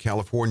again at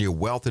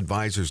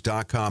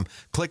CaliforniaWealthAdvisors.com.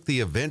 Click the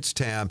events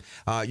tab.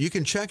 You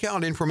can check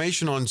out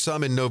information on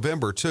some in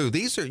November, too.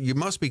 These are you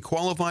must be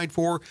qualified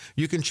for.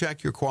 You can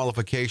check your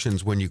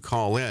qualifications when you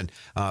call in.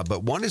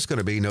 But one is going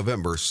to be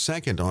November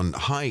 2nd on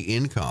high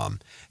income,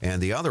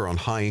 and the other on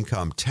high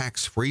income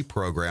tax-free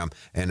program,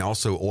 and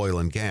also oil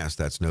and gas.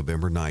 That's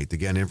November 9th.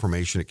 Again,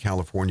 information at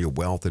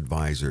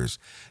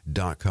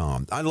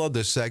CaliforniaWealthAdvisors.com. I love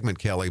this segment,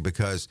 Kelly,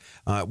 because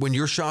when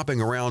you're shopping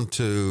around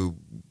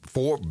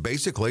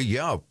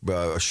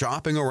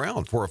shopping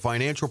around for a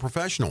financial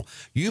professional,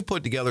 you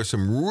put together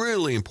some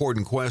really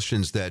important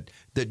questions that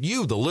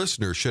you, the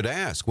listener, should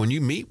ask when you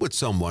meet with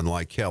someone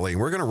like Kelly. And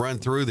we're going to run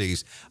through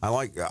these. I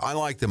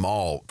like them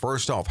all.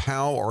 First off,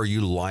 how are you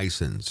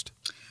licensed?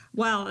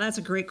 Well, that's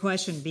a great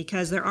question,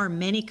 because there are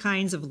many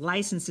kinds of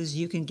licenses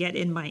you can get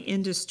in my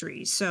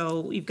industry.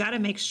 So you've got to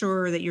make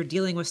sure that you're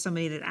dealing with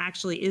somebody that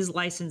actually is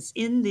licensed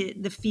in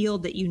the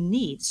field that you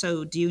need.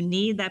 So do you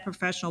need that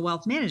professional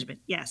wealth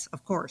management? Yes,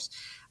 of course.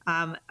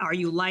 Are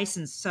you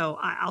licensed? So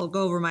I'll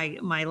go over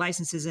my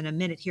licenses in a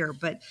minute here,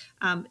 but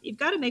you've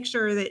got to make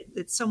sure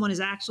that someone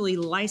is actually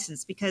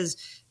licensed, because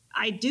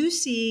I do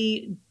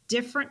see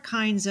different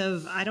kinds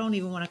of, I don't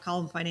even want to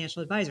call them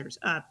financial advisors,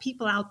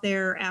 people out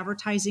there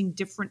advertising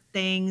different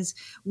things.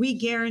 We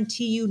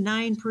guarantee you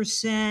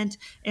 9%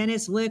 and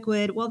it's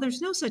liquid. Well, there's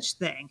no such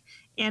thing.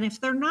 And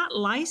if they're not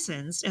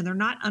licensed and they're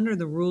not under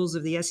the rules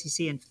of the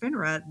SEC and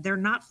FINRA, they're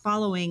not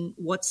following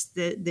what's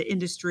the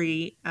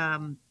industry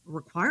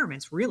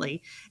requirements,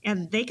 really.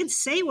 And they can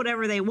say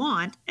whatever they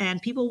want and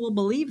people will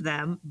believe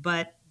them,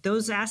 but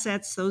those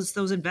assets,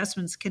 those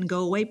investments can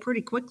go away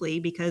pretty quickly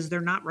because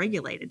they're not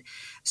regulated.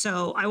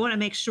 So I want to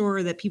make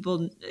sure that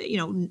people,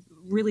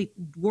 really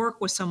work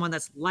with someone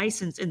that's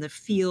licensed in the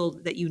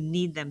field that you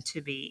need them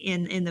to be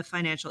in the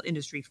financial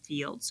industry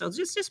field. So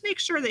just make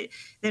sure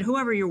that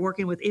whoever you're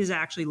working with is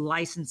actually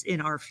licensed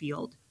in our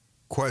field.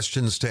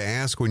 Questions to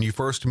ask when you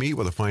first meet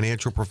with a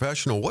financial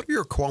professional. What are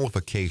your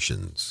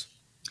qualifications?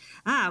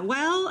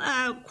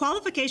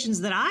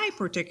 Qualifications that I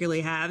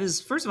particularly have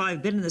is, first of all,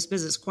 I've been in this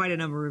business quite a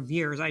number of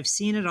years. I've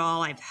seen it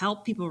all. I've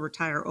helped people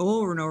retire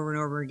over and over and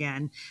over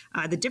again.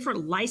 The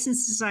different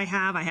licenses I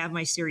have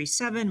my Series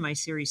 7, my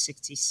Series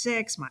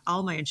 66,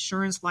 all my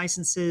insurance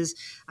licenses.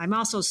 I'm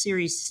also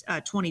Series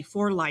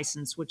 24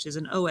 license, which is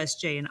an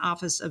OSJ, an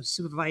Office of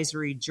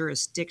Supervisory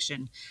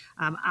Jurisdiction.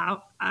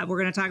 We're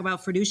going to talk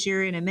about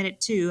fiduciary in a minute,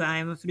 too. I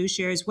am a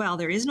fiduciary as well.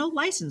 There is no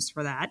license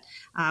for that,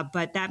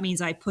 but that means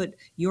I put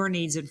your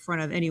needs in front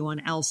of anyone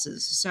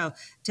else's. So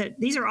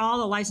these are all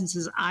the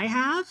licenses I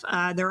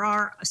have. There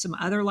are some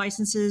other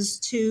licenses,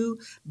 too,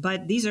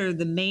 but these are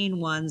the main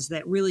ones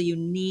that really you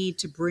need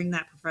to bring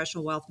that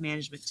professional wealth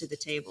management to the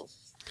table.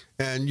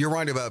 And you're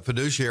right about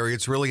fiduciary.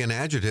 It's really an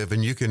adjective,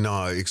 and you can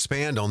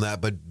expand on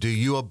that. But do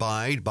you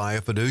abide by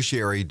a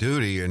fiduciary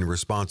duty and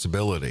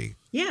responsibility?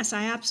 Yes,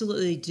 I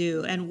absolutely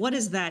do. And what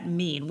does that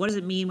mean? What does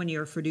it mean when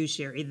you're a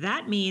fiduciary?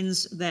 That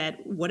means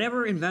that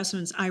whatever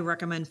investments I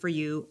recommend for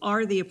you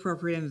are the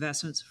appropriate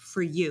investments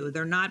for you.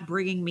 They're not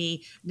bringing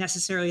me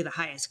necessarily the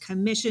highest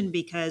commission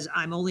because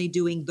I'm only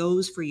doing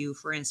those for you,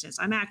 for instance.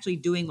 I'm actually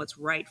doing what's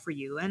right for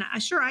you. And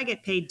sure, I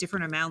get paid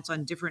different amounts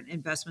on different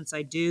investments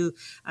I do,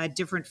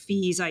 different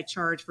fees I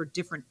charge for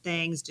different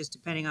things, just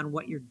depending on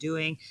what you're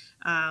doing.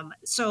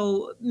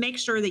 So make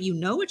sure that you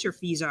know what your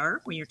fees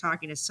are when you're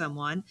talking to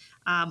someone,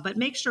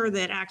 but make sure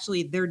that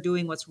actually they're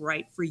doing what's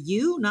right for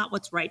you, not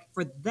what's right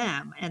for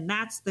them. And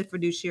that's the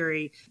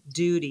fiduciary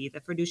duty, the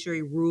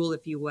fiduciary rule,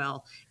 if you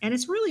will. And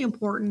it's really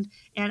important.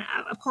 And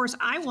of course,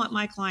 I want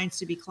my clients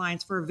to be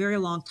clients for a very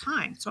long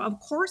time. So of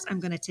course, I'm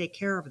going to take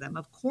care of them.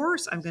 Of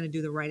course, I'm going to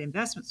do the right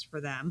investments for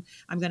them.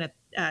 I'm going to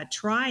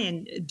try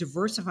and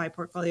diversify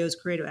portfolios,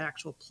 create an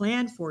actual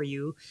plan for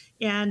you.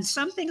 And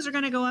some things are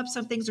going to go up,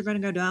 some things are going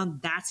to go down.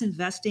 That's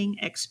investing.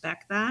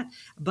 Expect that.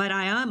 But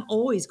I am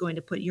always going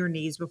to put your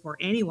needs before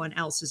anyone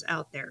else's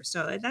out there.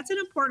 So that's an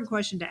important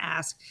question to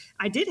ask.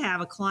 I did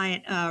have a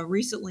client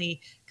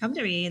recently come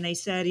to me and they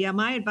said, yeah,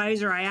 my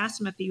advisor, I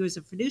asked him if he was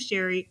a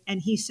fiduciary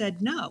and he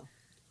said no.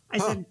 I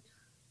said,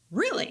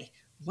 really?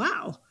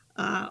 Wow.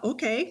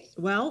 Okay.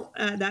 Well,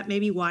 that may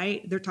be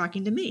why they're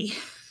talking to me.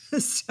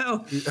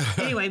 So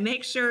anyway,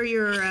 make sure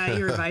your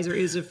advisor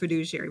is a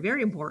fiduciary.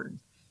 Very important.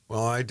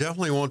 Well, I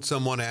definitely want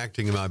someone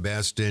acting in my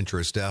best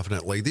interest,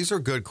 definitely. These are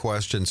good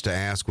questions to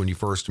ask when you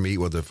first meet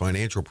with a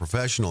financial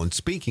professional. And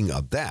speaking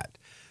of that,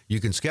 you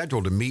can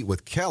schedule to meet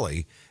with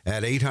Kelly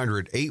at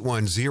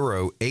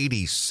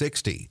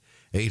 800-810-8060,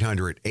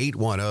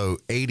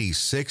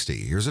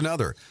 800-810-8060. Here's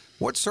another.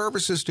 What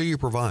services do you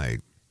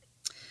provide?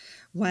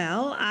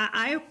 Well,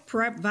 I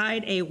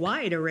provide a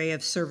wide array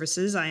of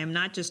services. I am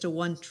not just a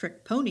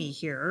one-trick pony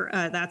here.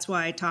 That's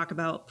why I talk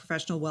about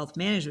professional wealth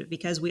management,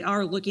 because we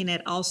are looking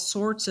at all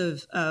sorts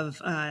of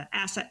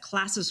asset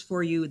classes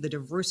for you, the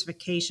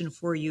diversification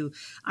for you.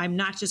 I'm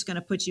not just going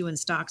to put you in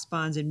stocks,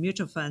 bonds, and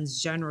mutual funds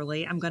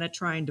generally. I'm going to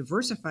try and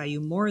diversify you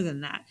more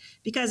than that.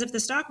 Because if the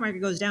stock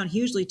market goes down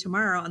hugely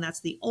tomorrow and that's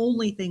the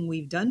only thing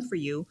we've done for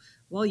you,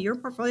 well, your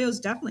portfolio is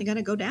definitely going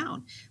to go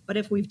down. But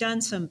if we've done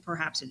some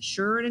perhaps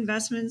insured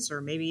investments or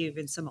maybe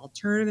even some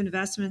alternative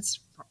investments,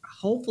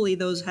 hopefully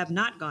those have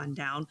not gone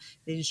down.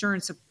 The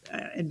insurance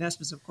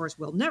investments, of course,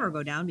 will never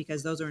go down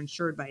because those are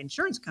insured by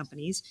insurance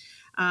companies.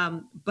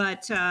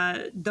 But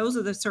those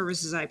are the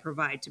services I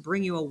provide to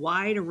bring you a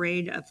wide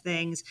array of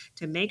things,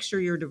 to make sure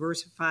you're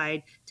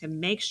diversified, to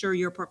make sure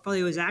your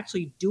portfolio is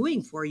actually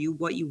doing for you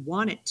what you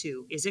want it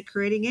to. Is it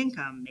creating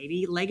income?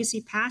 Maybe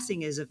legacy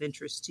passing is of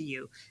interest to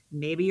you.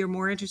 Maybe you're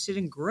more interested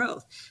in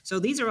growth. So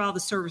these are all the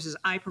services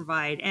I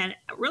provide. And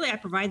really, I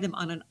provide them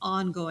on an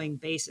ongoing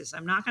basis.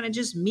 I'm not going to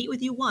just meet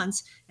with you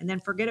once and then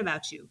forget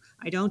about you.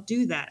 I don't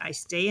do that. I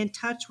stay in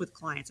touch with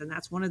clients. And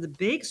that's one of the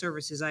big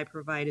services I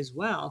provide as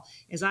well,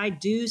 is I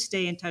do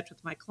stay in touch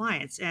with my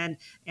clients. And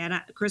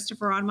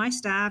Christopher on my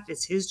staff,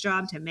 it's his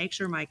job to make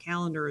sure my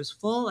calendar is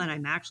full and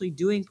I'm actually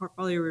doing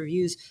portfolio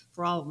reviews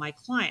for all of my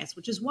clients,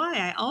 which is why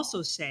I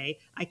also say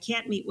I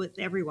can't meet with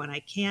everyone. I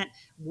can't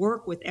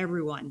work with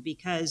everyone,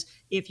 because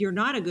if you're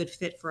not a good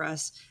fit for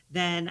us,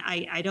 then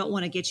I don't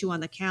want to get you on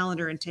the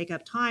calendar and take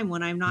up time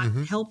when I'm not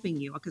helping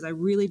you, because I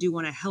really do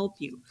want to help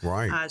you.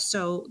 Right.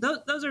 So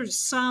those are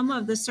some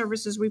of the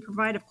services we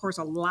provide. Of course,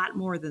 a lot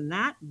more than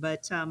that.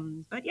 But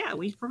yeah,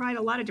 we provide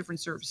a lot of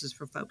different services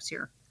for folks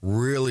here.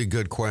 Really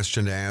good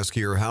question to ask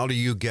here. How do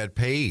you get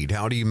paid?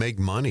 How do you make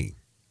money?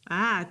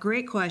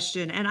 Great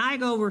question. And I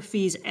go over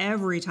fees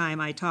every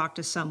time I talk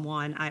to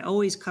someone. I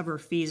always cover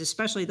fees,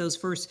 especially those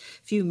first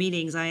few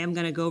meetings. I am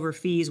going to go over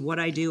fees, what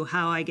I do,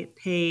 how I get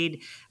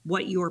paid,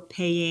 what you're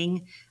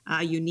paying.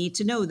 You need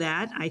to know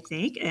that, I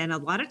think. And a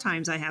lot of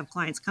times I have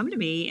clients come to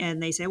me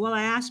and they say, well,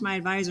 I asked my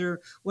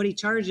advisor what he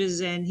charges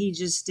and he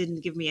just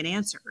didn't give me an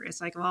answer.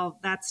 It's like, well,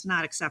 that's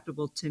not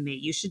acceptable to me.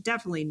 You should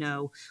definitely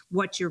know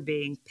what you're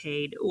being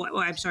paid.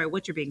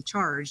 What you're being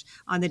charged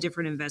on the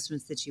different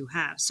investments that you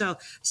have. So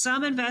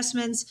some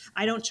investments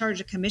I don't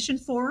charge a commission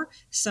for.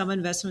 Some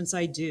investments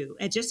I do.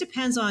 It just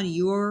depends on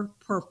your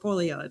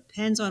portfolio. It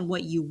depends on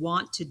what you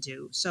want to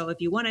do. So if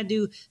you want to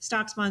do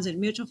stocks, bonds, and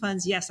mutual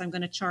funds, yes, I'm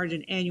going to charge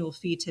an annual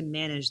fee to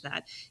manage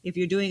that. If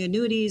you're doing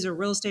annuities or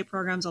real estate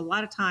programs, a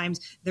lot of times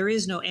there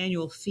is no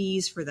annual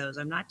fees for those.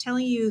 I'm not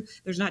telling you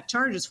there's not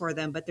charges for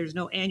them, but there's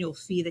no annual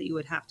fee that you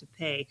would have to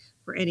pay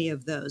for any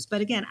of those.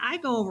 But again, I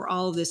go over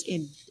all of this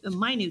in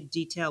minute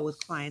detail with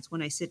clients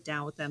when I sit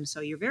down with them.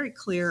 So you're very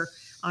clear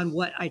on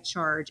what I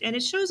charge. And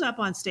it shows up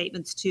on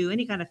statements too.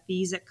 Any kind of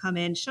fees that come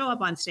in show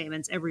up on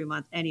statements every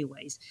month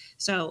anyways.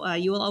 So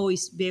you will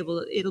always be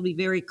it'll be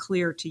very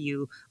clear to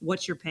you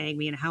what you're paying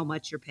me and how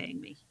much you're paying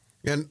me.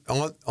 And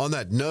on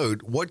that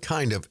note, what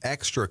kind of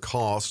extra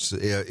costs,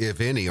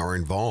 if any, are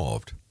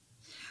involved?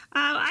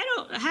 I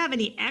don't have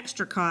any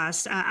extra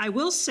costs. I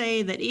will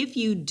say that if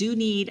you do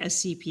need a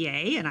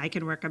CPA, and I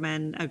can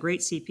recommend a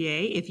great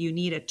CPA, if you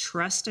need a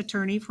trust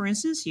attorney, for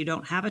instance, you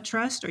don't have a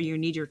trust or you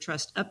need your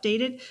trust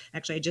updated.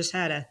 Actually, I just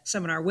had a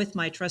seminar with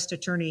my trust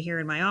attorney here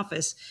in my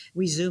office.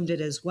 We Zoomed it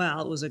as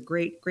well. It was a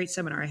great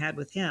seminar I had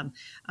with him.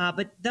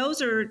 But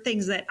those are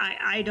things that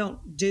I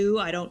don't do.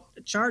 I don't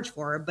charge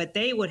for, but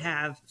they would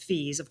have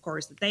fees, of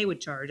course, that they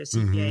would charge a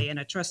CPA and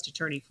a trust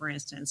attorney, for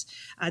instance,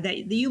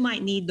 that you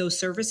might need those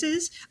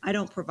services. I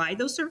don't provide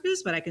those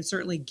services, but I can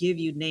certainly give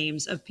you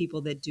names of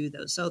people that do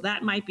those. So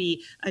that might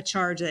be a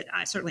charge that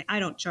I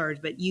don't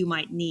charge, but you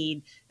might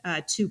need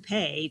to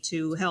pay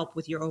to help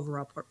with your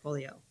overall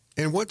portfolio.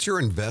 And what's your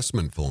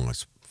investment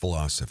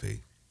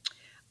philosophy?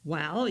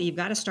 Well, you've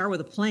got to start with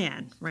a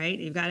plan, right?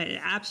 You've got to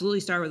absolutely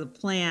start with a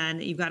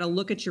plan. You've got to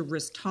look at your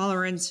risk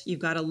tolerance.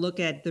 You've got to look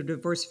at the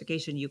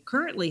diversification you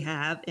currently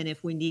have. And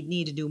if we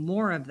need to do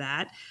more of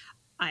that,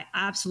 I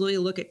absolutely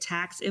look at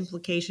tax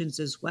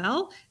implications as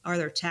well. Are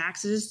there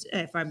taxes?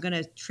 If I'm going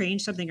to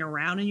change something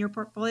around in your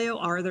portfolio,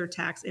 are there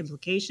tax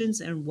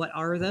implications and what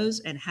are those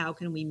and how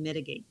can we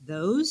mitigate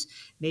those?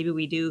 Maybe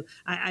we do.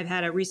 I've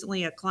had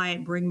recently a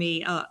client bring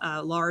me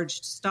a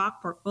large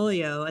stock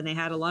portfolio and they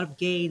had a lot of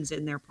gains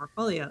in their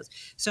portfolios.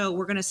 So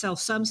we're going to sell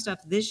some stuff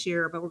this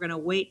year, but we're going to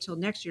wait till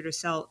next year to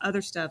sell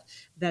other stuff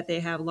that they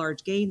have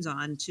large gains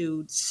on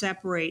to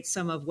separate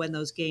some of when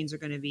those gains are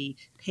going to be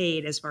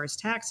paid as far as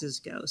taxes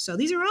go. So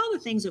these are all the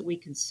things that we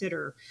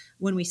consider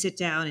when we sit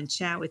down and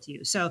chat with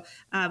you. So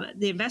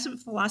the investment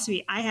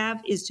philosophy I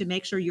have is to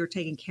make sure you're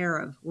taken care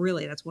of.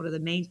 Really, that's one of the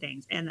main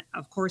things. And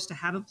of course, to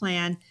have a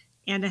plan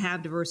and to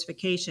have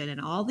diversification.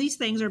 And all these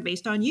things are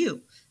based on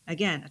you.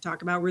 Again, I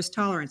talk about risk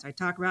tolerance. I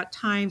talk about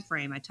time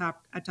frame. I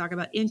talk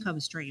about income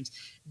streams.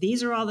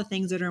 These are all the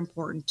things that are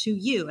important to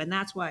you. And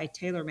that's why I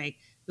tailor make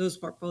those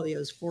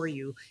portfolios for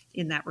you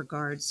in that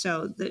regard.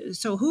 So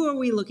who are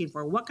we looking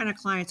for? What kind of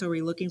clients are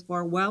we looking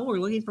for? Well, we're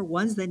looking for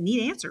ones that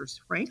need answers,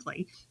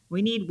 frankly.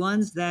 We need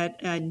ones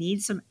that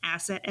need some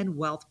asset and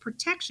wealth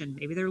protection.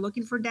 Maybe they're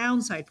looking for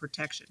downside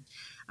protection.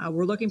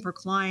 We're looking for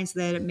clients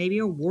that maybe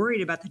are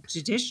worried about the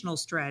traditional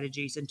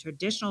strategies, and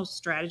traditional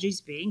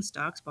strategies being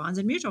stocks, bonds,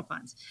 and mutual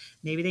funds.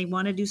 Maybe they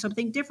want to do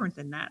something different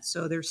than that.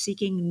 So they're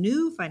seeking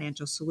new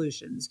financial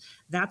solutions.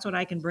 That's what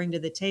I can bring to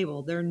the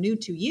table. They're new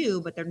to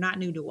you, but they're not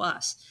new to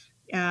us.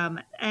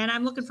 And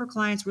I'm looking for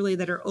clients really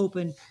that are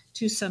open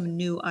to some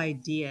new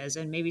ideas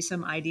and maybe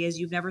some ideas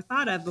you've never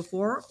thought of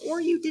before or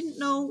you didn't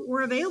know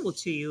were available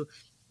to you.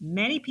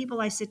 Many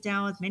people I sit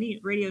down with, many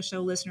radio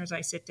show listeners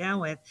I sit down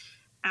with,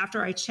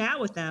 after I chat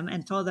with them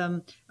and told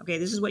them, okay,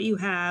 this is what you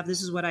have,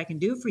 this is what I can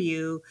do for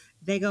you,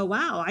 they go,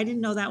 wow, I didn't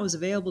know that was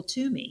available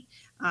to me.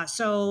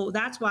 So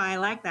that's why I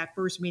like that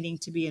first meeting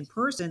to be in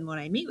person when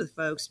I meet with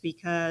folks,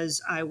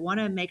 because I want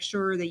to make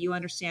sure that you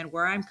understand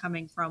where I'm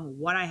coming from,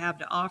 what I have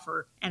to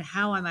offer, and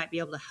how I might be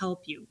able to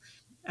help you.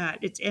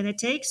 It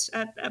takes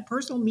a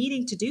personal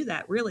meeting to do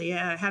that, really.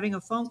 Having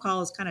a phone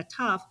call is kind of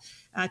tough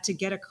to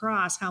get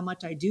across how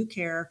much I do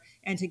care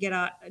and to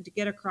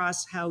get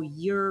across how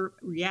you're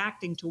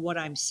reacting to what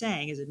I'm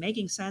saying. Is it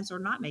making sense or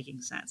not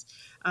making sense?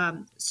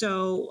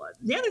 So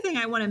the other thing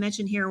I want to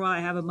mention here while I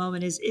have a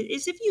moment is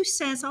if you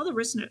sense, all the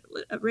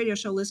radio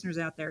show listeners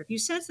out there, if you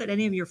sense that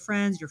any of your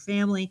friends, your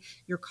family,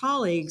 your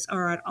colleagues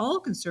are at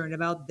all concerned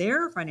about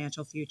their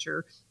financial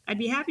future, I'd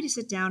be happy to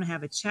sit down and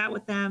have a chat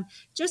with them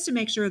just to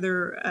make sure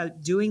they're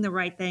doing the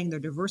right thing, they're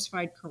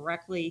diversified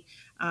correctly,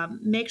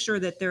 make sure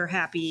that they're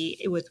happy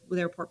with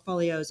their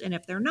portfolios. And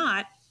if they're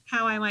not,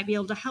 how I might be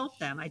able to help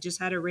them. I just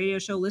had a radio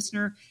show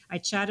listener I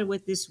chatted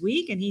with this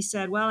week, and he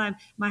said, well,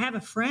 I have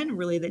a friend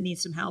really that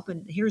needs some help,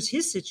 and here's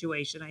his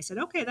situation. I said,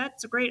 okay,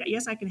 that's great.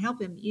 Yes, I can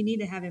help him. You need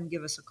to have him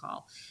give us a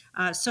call.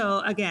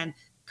 So again,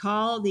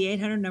 call the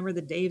 800 number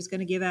that Dave's going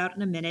to give out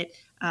in a minute.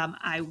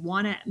 I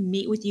want to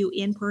meet with you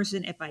in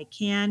person if I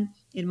can.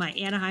 In my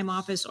Anaheim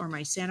office or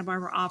my Santa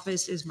Barbara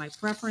office is my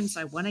preference.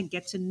 I want to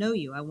get to know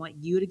you. I want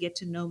you to get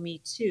to know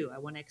me too. I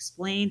want to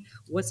explain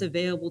what's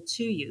available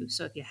to you.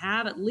 So if you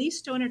have at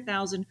least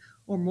 200,000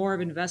 or more of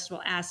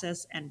investable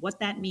assets, and what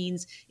that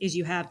means is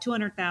you have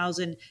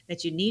 200,000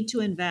 that you need to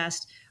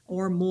invest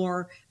or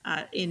more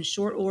in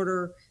short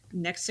order,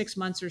 next 6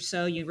 months or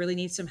so, you really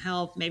need some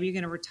help. Maybe you're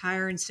going to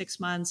retire in 6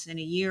 months, in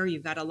a year,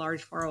 you've got a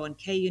large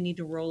 401k you need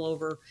to roll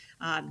over.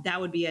 That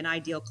would be an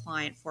ideal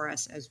client for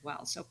us as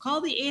well. So call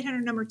the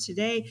 800 number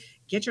today,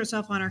 get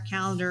yourself on our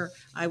calendar.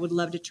 I would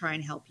love to try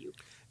and help you.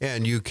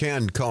 And you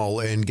can call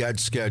and get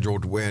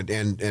scheduled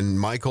and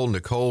Michael,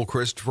 Nicole,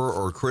 Christopher,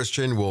 or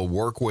Christian will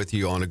work with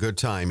you on a good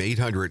time.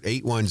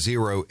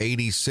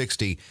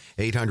 800-810-8060,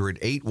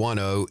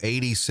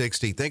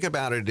 800-810-8060. Think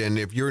about it, and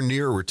if you're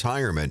near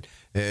retirement,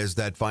 as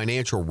that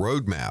financial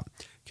roadmap.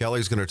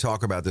 Kelly's going to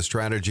talk about the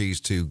strategies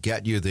to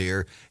get you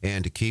there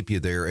and to keep you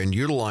there, and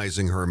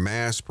utilizing her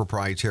mass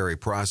proprietary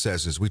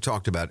processes we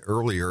talked about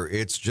earlier.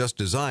 It's just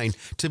designed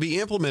to be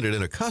implemented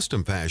in a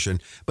custom fashion,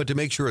 but to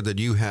make sure that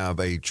you have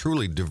a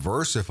truly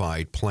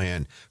diversified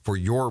plan for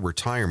your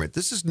retirement.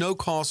 This is no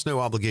cost, no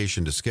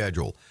obligation to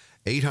schedule.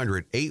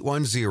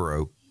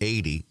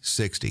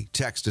 800-810-8060.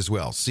 Text as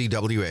well,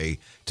 CWA,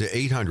 to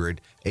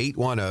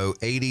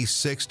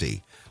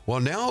 800-810-8060. Well,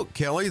 now,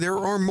 Kelly, there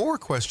are more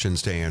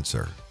questions to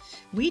answer.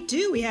 We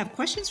do. We have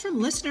questions from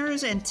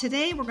listeners, and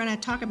today we're going to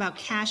talk about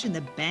cash in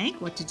the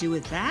bank, what to do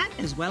with that,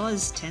 as well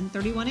as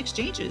 1031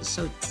 exchanges.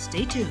 So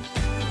stay tuned.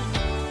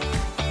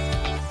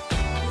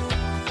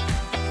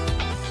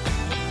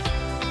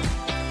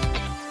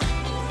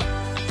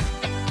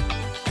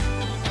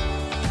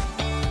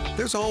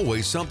 There's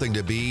always something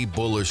to be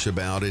bullish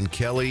about, and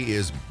Kelly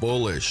is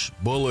bullish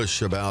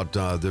about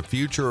the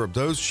future of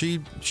those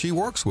she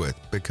works with,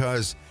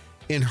 because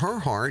in her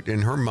heart,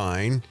 in her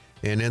mind,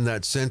 and in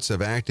that sense of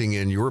acting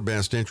in your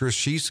best interest,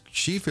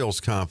 she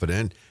feels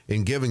confident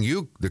in giving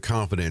you the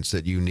confidence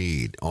that you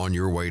need on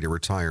your way to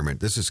retirement.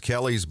 This is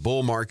Kelly's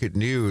Bull Market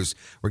News.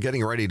 We're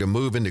getting ready to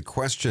move into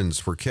questions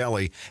for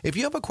Kelly. If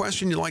you have a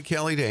question you'd like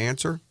Kelly to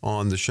answer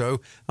on the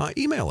show,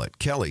 email it,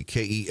 Kelly,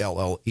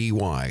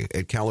 K-E-L-L-E-Y,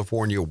 at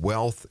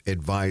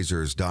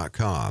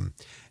CaliforniaWealthAdvisors.com.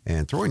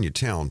 And throw in your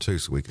town, too,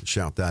 so we can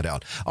shout that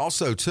out.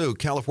 Also, too,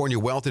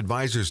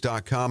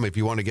 CaliforniaWealthAdvisors.com if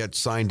you want to get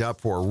signed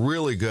up for a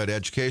really good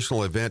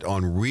educational event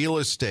on real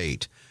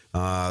estate.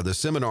 The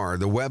seminar,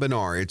 the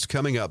webinar, it's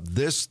coming up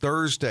this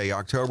Thursday,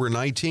 October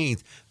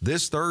 19th.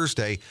 This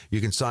Thursday, you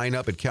can sign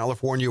up at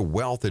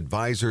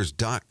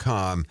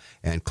CaliforniaWealthAdvisors.com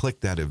and click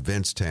that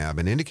events tab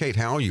and indicate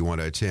how you want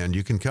to attend.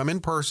 You can come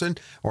in person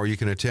or you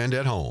can attend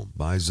at home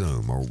by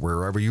Zoom or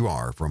wherever you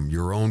are from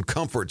your own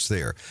comforts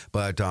there.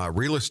 But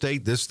real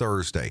estate this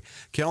Thursday.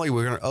 Kelly,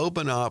 we're going to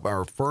open up.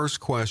 Our first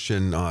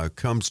question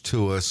comes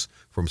to us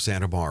from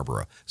Santa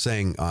Barbara,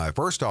 saying,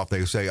 first off,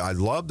 they say, I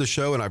love the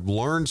show and I've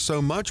learned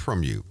so much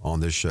from you on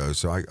this show.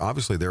 So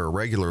obviously they're a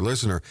regular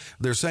listener.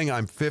 They're saying,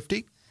 I'm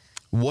 50.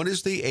 What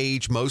is the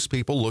age most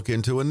people look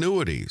into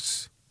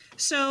annuities?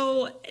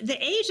 So the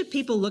age that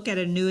people look at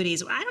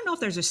annuities, I don't know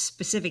if there's a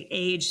specific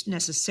age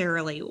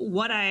necessarily.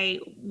 Why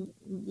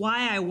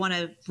I want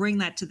to bring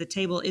that to the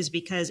table is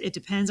because it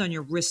depends on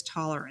your risk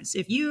tolerance.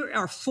 If you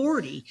are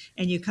 40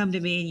 and you come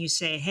to me and you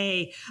say,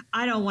 hey,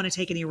 I don't want to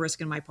take any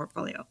risk in my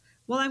portfolio,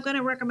 well, I'm going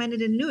to recommend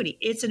an annuity.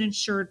 It's an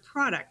insured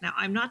product. Now,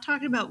 I'm not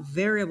talking about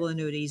variable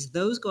annuities.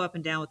 Those go up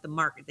and down with the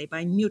market. They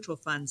buy mutual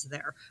funds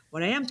there.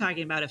 What I am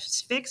talking about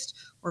is fixed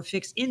or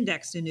fixed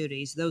indexed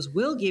annuities. Those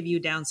will give you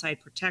downside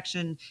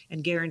protection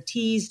and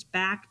guarantees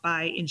backed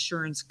by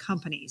insurance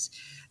companies.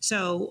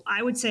 So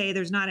I would say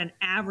there's not an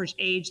average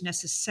age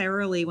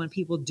necessarily when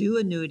people do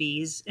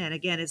annuities. And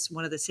again, it's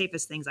one of the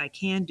safest things I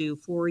can do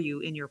for you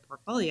in your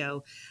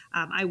portfolio.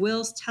 I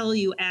will tell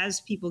you,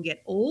 as people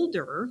get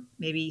older,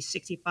 maybe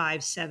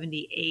 65,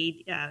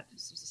 78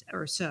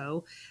 or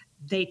so,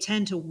 they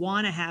tend to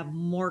want to have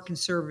more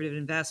conservative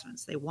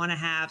investments. They want to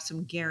have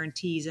some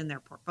guarantees in their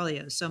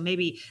portfolios. So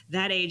maybe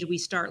that age, we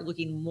start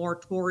looking more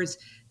towards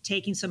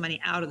taking some money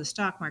out of the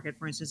stock market,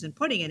 for instance, and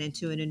putting it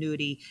into an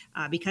annuity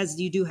because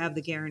you do have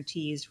the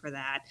guarantees for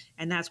that.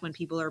 And that's when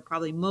people are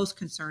probably most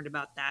concerned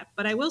about that.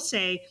 But I will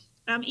say,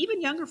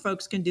 even younger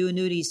folks can do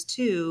annuities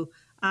too.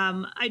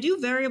 I do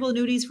variable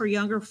annuities for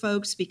younger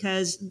folks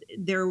because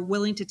they're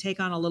willing to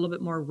take on a little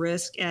bit more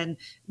risk. And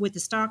with the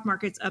stock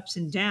market's ups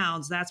and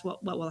downs, that's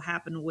what will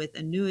happen with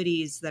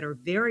annuities that are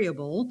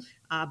variable.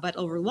 But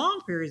over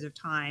long periods of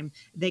time,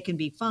 they can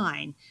be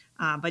fine.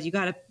 But you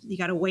gotta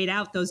wait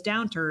out those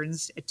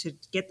downturns to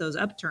get those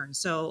upturns.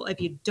 So if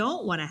you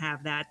don't want to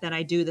have that, then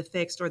I do the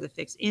fixed or the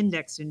fixed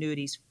index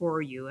annuities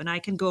for you. And I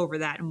can go over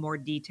that in more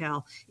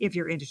detail if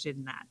you're interested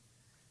in that.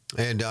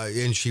 And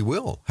she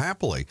will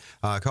happily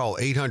call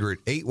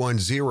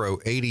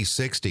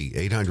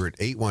 800-810-8060,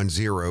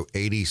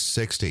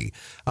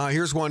 800-810-8060.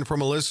 Here's one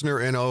from a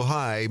listener in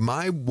Ohio.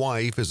 My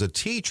wife is a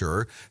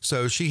teacher,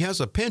 so she has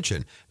a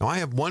pension. Now, I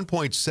have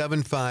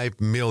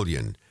 $1.75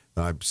 million.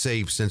 I've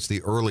saved since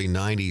the early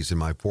 90s in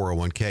my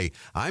 401k.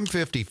 I'm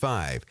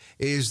 55.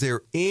 Is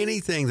there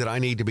anything that I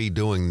need to be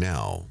doing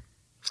now?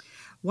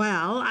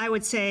 Well, I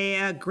would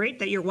say great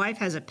that your wife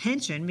has a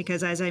pension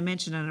because, as I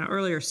mentioned in an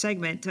earlier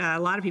segment, a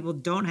lot of people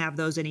don't have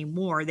those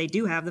anymore. They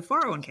do have the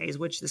 401ks,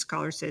 which this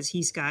caller says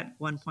he's got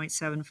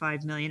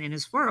 1.75 million in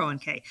his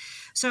 401k.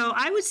 So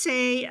I would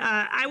say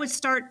I would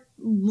start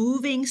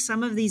moving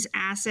some of these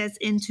assets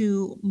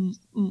into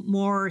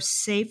more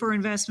safer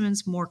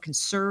investments, more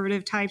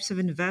conservative types of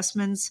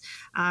investments.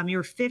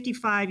 You're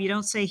 55. You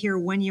don't say here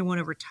when you want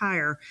to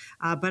retire,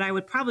 but I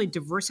would probably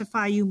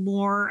diversify you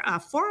more.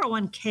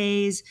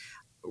 401ks,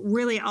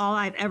 really all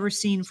I've ever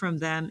seen from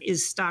them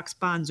is stocks,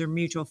 bonds, or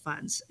mutual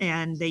funds.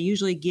 And they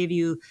usually give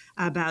you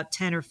about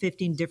 10 or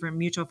 15 different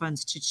mutual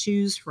funds to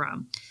choose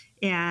from.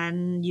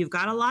 And you've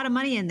got a lot of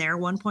money in there,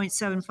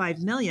 1.75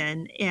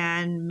 million,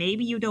 and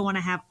maybe you don't want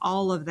to have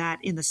all of that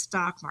in the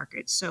stock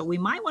market. So we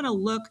might want to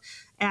look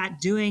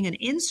at doing an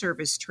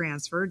in-service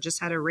transfer.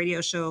 Just had a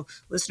radio show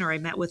listener I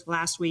met with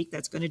last week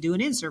that's going to do an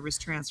in-service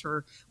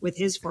transfer with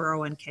his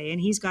 401k, and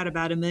he's got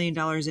about $1 million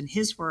in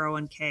his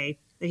 401k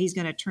that he's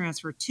going to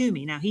transfer to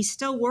me. Now, he's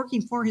still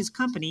working for his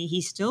company.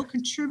 He's still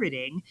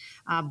contributing,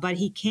 but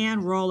he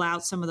can roll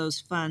out some of those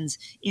funds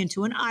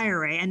into an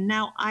IRA. And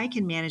now I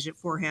can manage it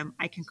for him.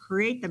 I can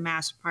create the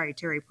master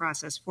proprietary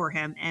process for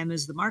him. M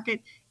is the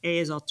market, A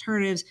is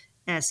alternatives,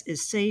 S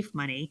is safe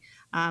money.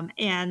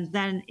 And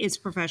then it's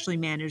professionally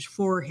managed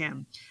for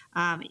him.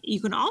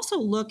 You can also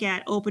look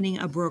at opening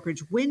a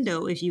brokerage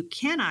window if you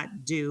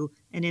cannot do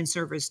an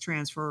in-service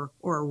transfer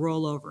or a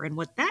rollover. And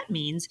what that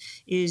means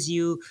is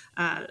you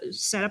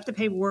set up the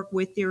paperwork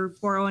with your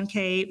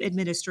 401k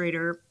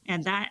administrator,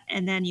 and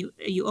then you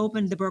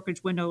open the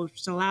brokerage window,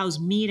 which allows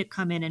me to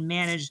come in and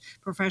manage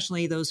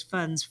professionally those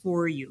funds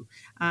for you.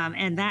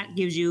 And that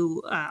gives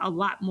you a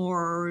lot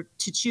more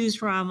to choose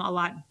from, a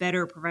lot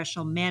better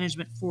professional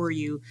management for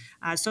you.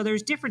 So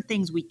there's different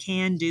things we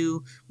can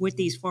do with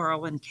these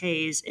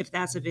 401ks if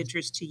that's of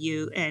interest to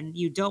you and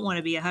you don't want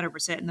to be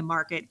 100% in the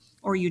market,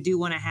 or you do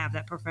want to have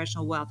that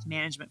professional wealth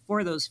management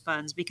for those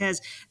funds,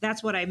 because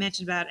that's what I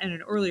mentioned about in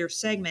an earlier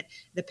segment.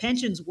 The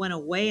pensions went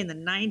away in the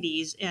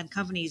 90s and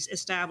companies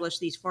established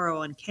these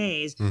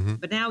 401ks,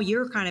 but now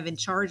you're kind of in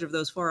charge of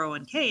those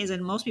 401ks,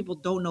 and most people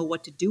don't know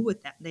what to do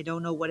with them. They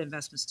don't know what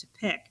investments to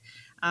pick.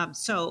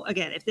 So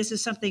again, if this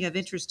is something of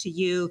interest to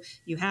you,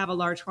 you have a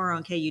large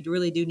 401k you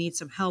really do need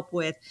some help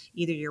with,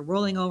 either you're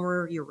rolling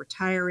over, you're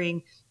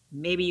retiring,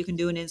 maybe you can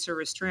do an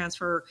in-service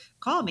transfer,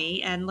 call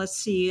me and let's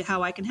see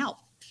how I can help.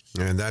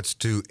 And that's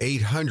to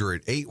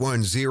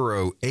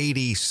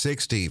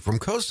 800-810-8060 from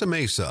Costa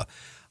Mesa.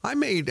 I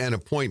made an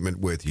appointment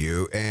with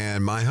you,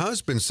 and my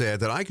husband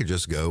said that I could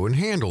just go and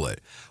handle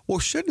it. Well,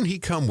 shouldn't he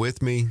come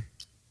with me?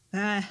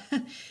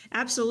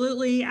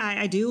 Absolutely.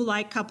 I do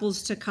like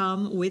couples to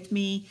come with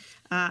me,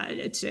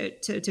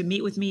 to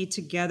meet with me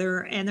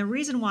together. And the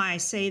reason why I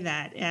say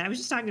that, and I was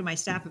just talking to my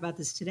staff about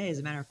this today, as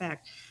a matter of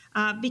fact,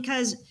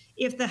 because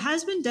if the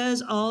husband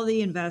does all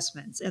the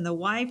investments and the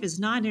wife is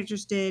not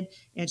interested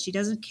and she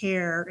doesn't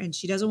care and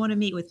she doesn't want to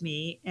meet with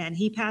me and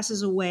he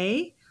passes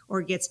away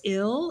or gets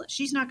ill,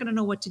 she's not going to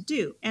know what to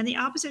do. And the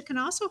opposite can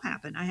also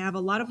happen. I have a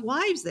lot of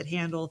wives that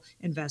handle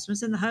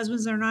investments and the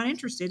husbands are not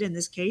interested. In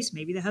this case,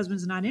 maybe the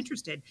husband's not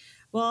interested.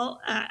 Well,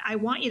 I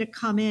want you to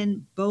come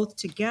in both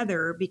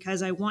together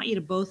because I want you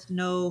to both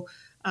know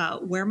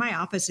where my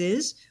office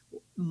is,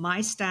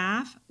 my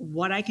staff,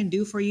 what I can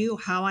do for you,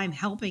 how I'm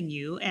helping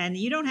you. And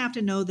you don't have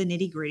to know the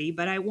nitty gritty,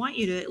 but I want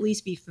you to at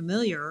least be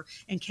familiar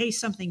in case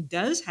something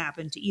does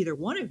happen to either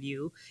one of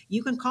you.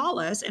 You can call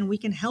us and we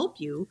can help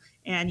you,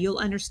 and you'll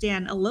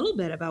understand a little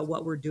bit about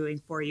what we're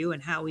doing for you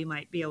and how we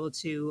might be able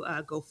to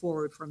go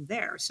forward from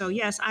there. So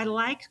yes, I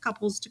like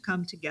couples to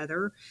come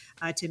together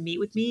to meet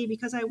with me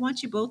because I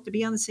want you both to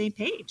be on the same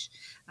page.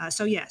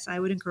 So yes, I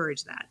would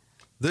encourage that.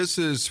 This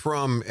is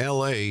from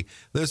L.A.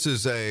 This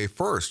is a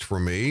first for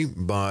me,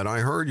 but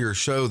I heard your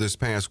show this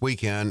past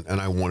weekend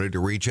and I wanted to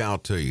reach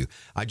out to you.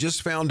 I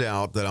just found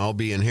out that I'll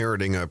be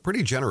inheriting a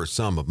pretty generous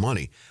sum of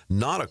money.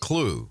 Not a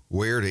clue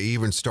where to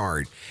even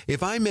start.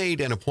 If I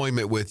made an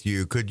appointment with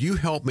you, could you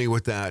help me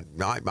with that?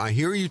 I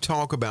hear you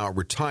talk about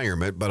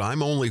retirement, but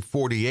I'm only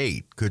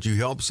 48. Could you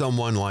help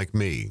someone like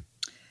me?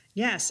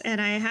 Yes, and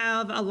I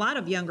have a lot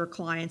of younger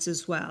clients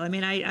as well. I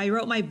mean, I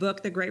wrote my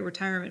book, The Great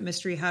Retirement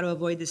Mystery, How to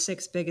Avoid the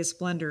 6 Biggest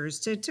Blunders,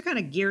 to kind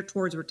of gear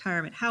towards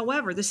retirement.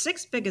 However, the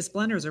 6 biggest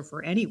blunders are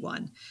for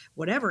anyone,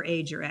 whatever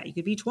age you're at. You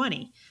could be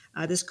 20.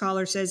 This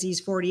caller says he's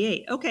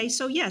 48. Okay,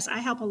 so yes, I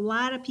help a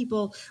lot of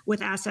people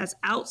with assets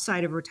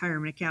outside of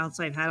retirement accounts.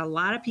 I've had a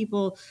lot of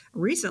people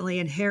recently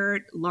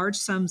inherit large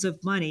sums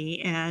of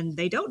money and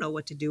they don't know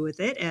what to do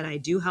with it, and I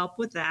do help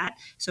with that.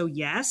 So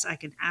yes, I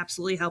can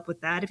absolutely help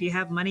with that. If you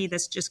have money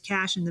that's just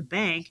cash in the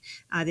bank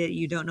that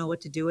you don't know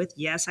what to do with,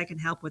 yes, I can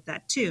help with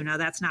that too. Now,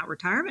 that's not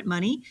retirement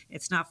money.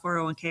 It's not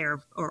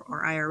 401k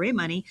or IRA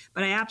money,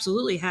 but I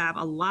absolutely have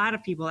a lot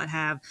of people that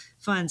have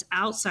funds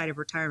outside of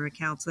retirement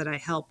accounts that I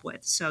help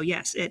with. So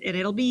yes, and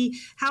it'll be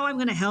how I'm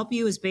going to help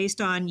you is based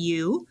on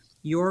you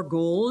your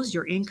goals,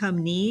 your income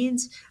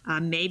needs.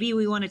 Maybe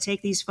we want to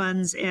take these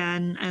funds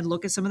and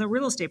look at some of the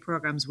real estate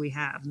programs we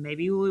have.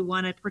 Maybe we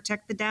want to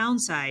protect the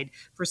downside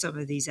for some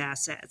of these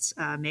assets.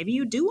 Maybe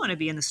you do want to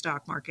be in the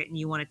stock market and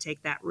you want to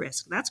take that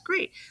risk. That's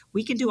great.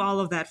 We can do all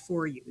of that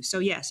for you. So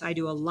yes, I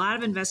do a lot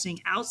of investing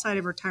outside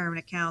of retirement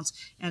accounts,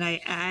 and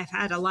I've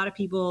had a lot of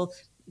people,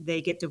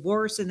 they get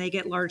divorced and they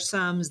get large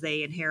sums,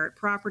 they inherit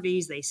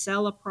properties, they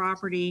sell a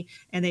property,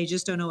 and they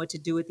just don't know what to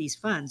do with these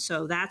funds.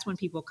 So that's when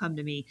people come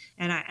to me,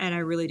 and I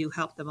really do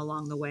help them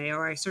along the way,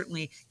 or I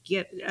certainly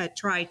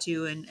try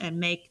to and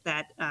make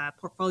that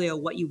portfolio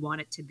what you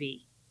want it to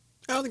be.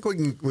 I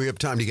think we have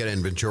time to get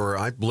in,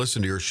 Ventura. I've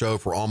listened to your show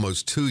for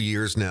almost 2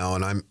 years now,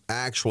 and I'm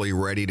actually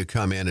ready to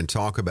come in and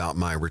talk about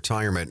my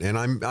retirement, and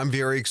I'm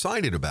very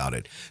excited about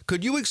it.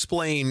 Could you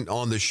explain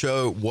on the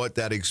show what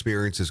that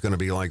experience is going to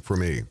be like for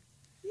me?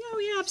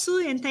 Yeah,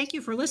 absolutely. And thank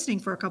you for listening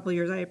for a couple of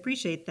years. I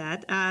appreciate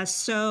that.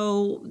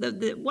 So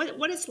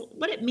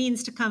what it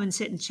means to come and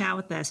sit and chat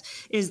with us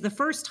is the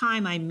first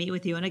time I meet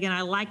with you. And again,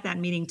 I like that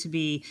meeting to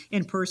be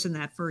in person,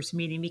 that first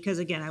meeting, because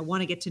again, I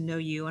want to get to know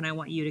you and I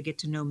want you to get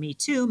to know me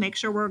too, make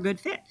sure we're a good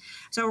fit.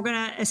 So we're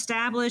going to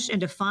establish and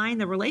define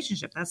the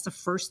relationship. That's the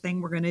first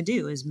thing we're going to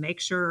do, is make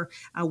sure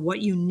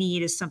what you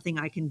need is something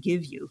I can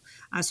give you.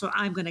 So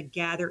I'm going to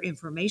gather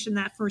information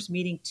that first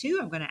meeting too.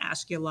 I'm going to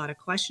ask you a lot of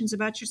questions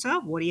about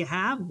yourself. What do you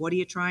have? What are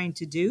you trying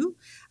to do?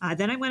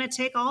 Then I'm going to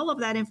take all of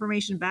that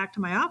information back to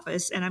my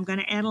office and I'm going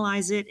to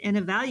analyze it and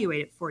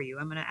evaluate it for you.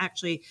 I'm going to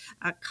actually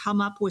come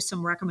up with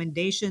some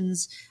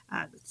recommendations,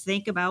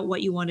 think about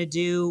what you want to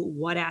do,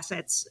 what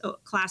assets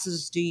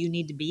classes do you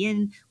need to be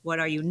in, what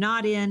are you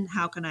not in,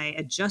 how can I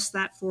adjust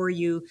that for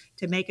you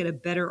to make it a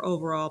better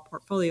overall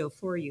portfolio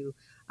for you.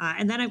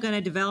 And then I'm going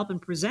to develop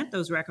and present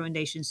those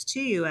recommendations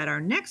to you at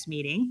our next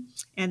meeting.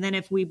 And then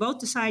if we both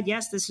decide,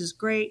 yes, this is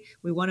great,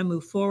 we want to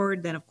move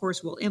forward, then of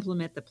course we'll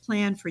implement the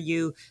plan for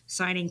you,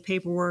 signing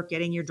paperwork,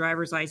 getting your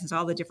driver's license,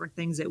 all the different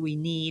things that we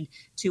need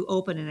to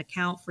open an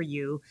account for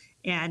you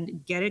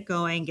and get it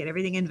going, get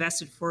everything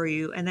invested for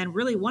you. And then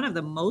really one of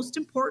the most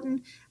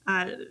important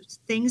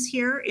things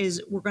here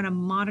is we're going to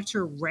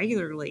monitor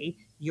regularly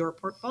your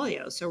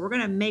portfolio. So we're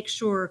going to make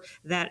sure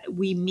that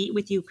we meet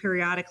with you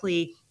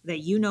periodically, that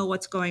you know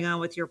what's going on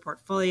with your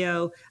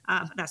portfolio.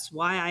 That's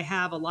why I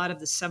have a lot of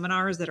the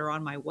seminars that are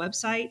on my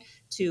website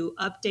to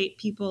update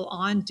people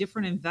on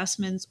different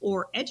investments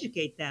or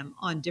educate them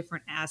on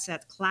different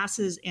asset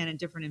classes and in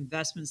different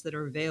investments that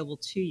are available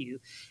to you.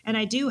 And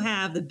I do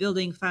have the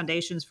Building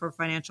Foundations for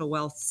Financial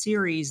Wealth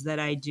series that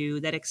I do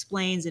that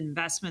explains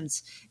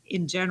investments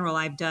in general.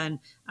 I've done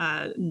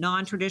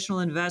non-traditional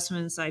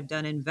investments. I've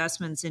done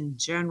investments in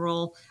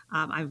general.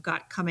 I've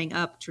got coming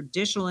up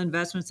traditional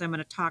investments I'm going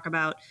to talk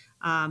about.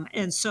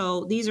 And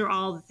so these are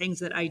all the things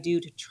that I do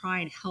to try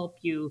and help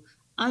you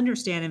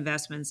understand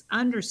investments,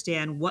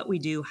 understand what we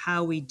do,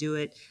 how we do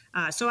it.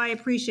 So I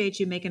appreciate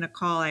you making a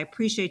call. I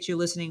appreciate you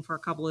listening for a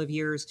couple of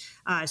years.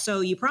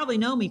 So you probably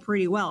know me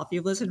pretty well if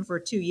you've listened for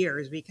 2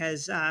 years,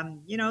 because,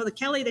 the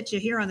Kelly that you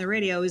hear on the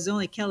radio is the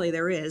only Kelly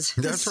there is.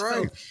 That's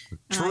right.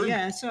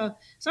 True. So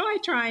I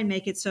try and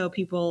make it so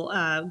people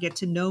get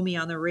to know me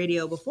on the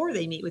radio before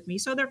they meet with me,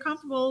 so they're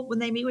comfortable when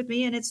they meet with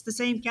me and it's the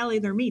same Kelly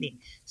they're meeting.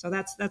 So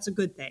that's a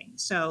good thing.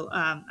 So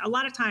a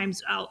lot of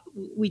times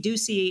we do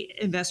see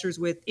investors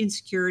with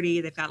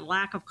insecurity. They've got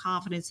lack of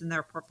confidence in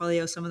their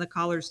portfolio. Some of the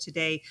callers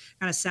today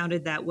kind of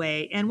sounded that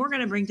way. And we're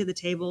going to bring to the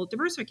table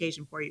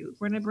diversification for you.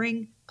 We're going to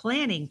bring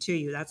planning to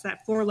you. That's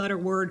that 4-letter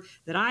word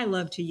that I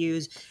love to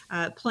use,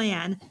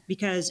 plan,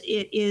 because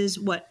it is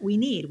what we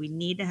need. We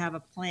need to have a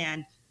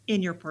plan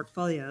in your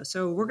portfolio.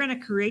 So we're going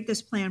to create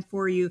this plan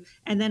for you.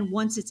 And then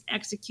once it's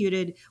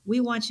executed,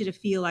 we want you to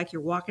feel like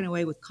you're walking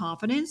away with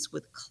confidence,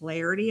 with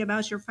clarity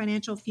about your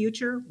financial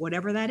future,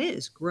 whatever that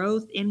is: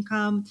 growth,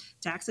 income,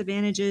 tax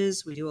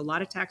advantages. We do a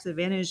lot of tax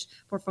advantage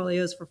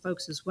portfolios for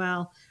folks as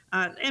well.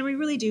 And we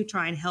really do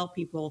try and help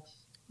people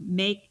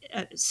make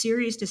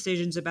serious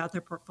decisions about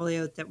their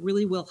portfolio that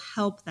really will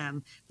help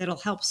them, that'll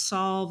help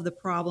solve the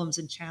problems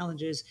and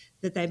challenges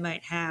that they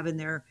might have in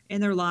their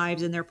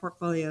lives, in their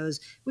portfolios.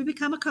 We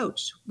become a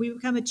coach. We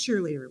become a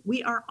cheerleader.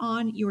 We are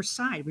on your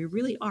side. We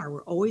really are.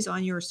 We're always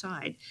on your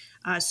side.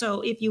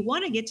 So if you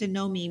want to get to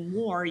know me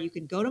more, you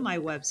can go to my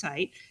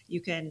website. You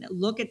can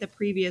look at the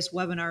previous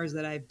webinars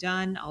that I've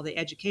done, all the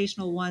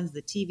educational ones,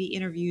 the TV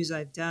interviews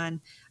I've done,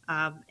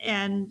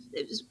 and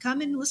come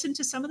and listen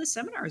to some of the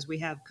seminars we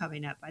have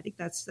coming up. I think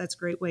that's a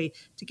great way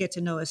to get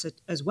to know us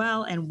as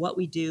well, and what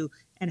we do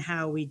and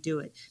how we do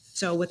it.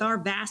 So with our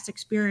vast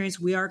experience,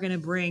 we are going to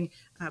bring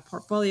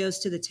portfolios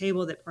to the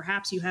table that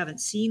perhaps you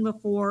haven't seen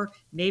before,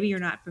 maybe you're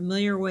not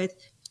familiar with.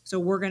 So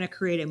we're going to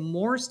create a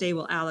more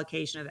stable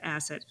allocation of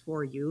assets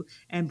for you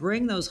and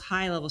bring those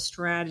high-level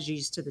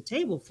strategies to the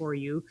table for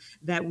you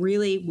that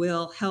really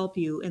will help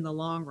you in the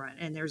long run.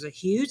 And there's a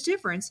huge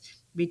difference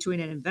between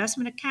an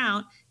investment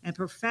account and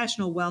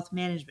professional wealth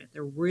management.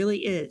 There really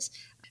is.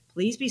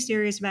 Please be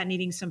serious about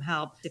needing some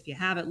help. If you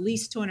have at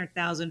least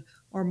 $200,000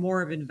 or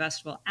more of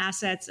investable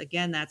assets.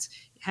 Again, that's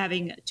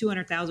having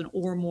 200,000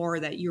 or more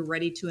that you're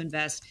ready to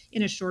invest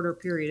in a shorter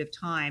period of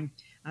time.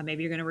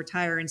 Maybe you're going to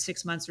retire in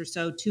 6 months or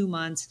so, 2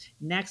 months,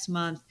 next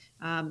month.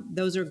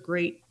 Those are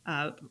great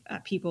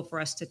people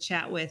for us to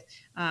chat with.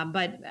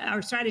 But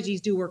our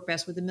strategies do work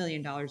best with $1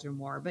 million or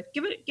more. But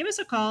give us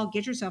a call.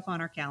 Get yourself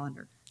on our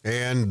calendar.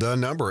 And the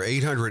number,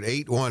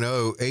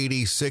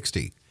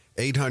 800-810-8060.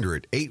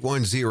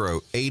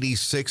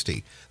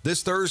 800-810-8060.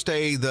 This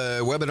Thursday, the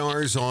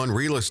webinars on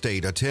real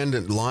estate.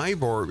 Attend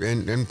live or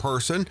in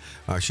person,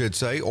 I should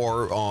say,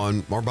 or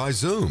by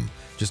Zoom.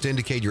 Just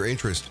indicate your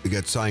interest to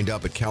get signed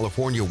up at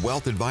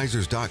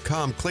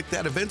CaliforniaWealthAdvisors.com. Click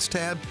that events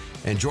tab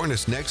and join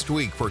us next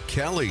week for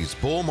Kelly's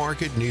Bull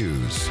Market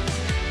News.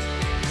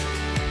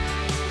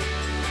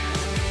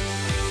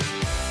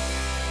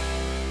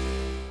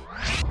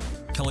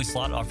 Kelly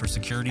Slott offers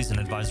securities and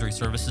advisory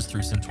services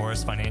through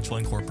Centaurus Financial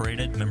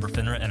Incorporated, member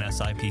FINRA and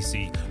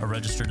SIPC, a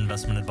registered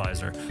investment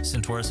advisor.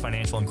 Centaurus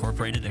Financial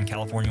Incorporated and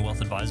California Wealth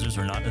Advisors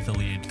are not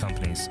affiliated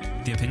companies.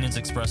 The opinions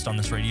expressed on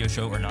this radio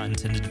show are not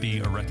intended to be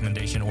a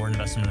recommendation or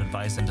investment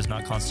advice and does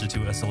not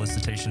constitute a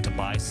solicitation to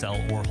buy, sell,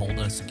 or hold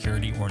a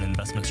security or an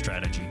investment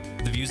strategy.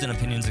 The views and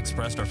opinions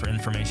expressed are for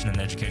information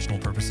and educational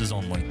purposes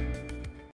only.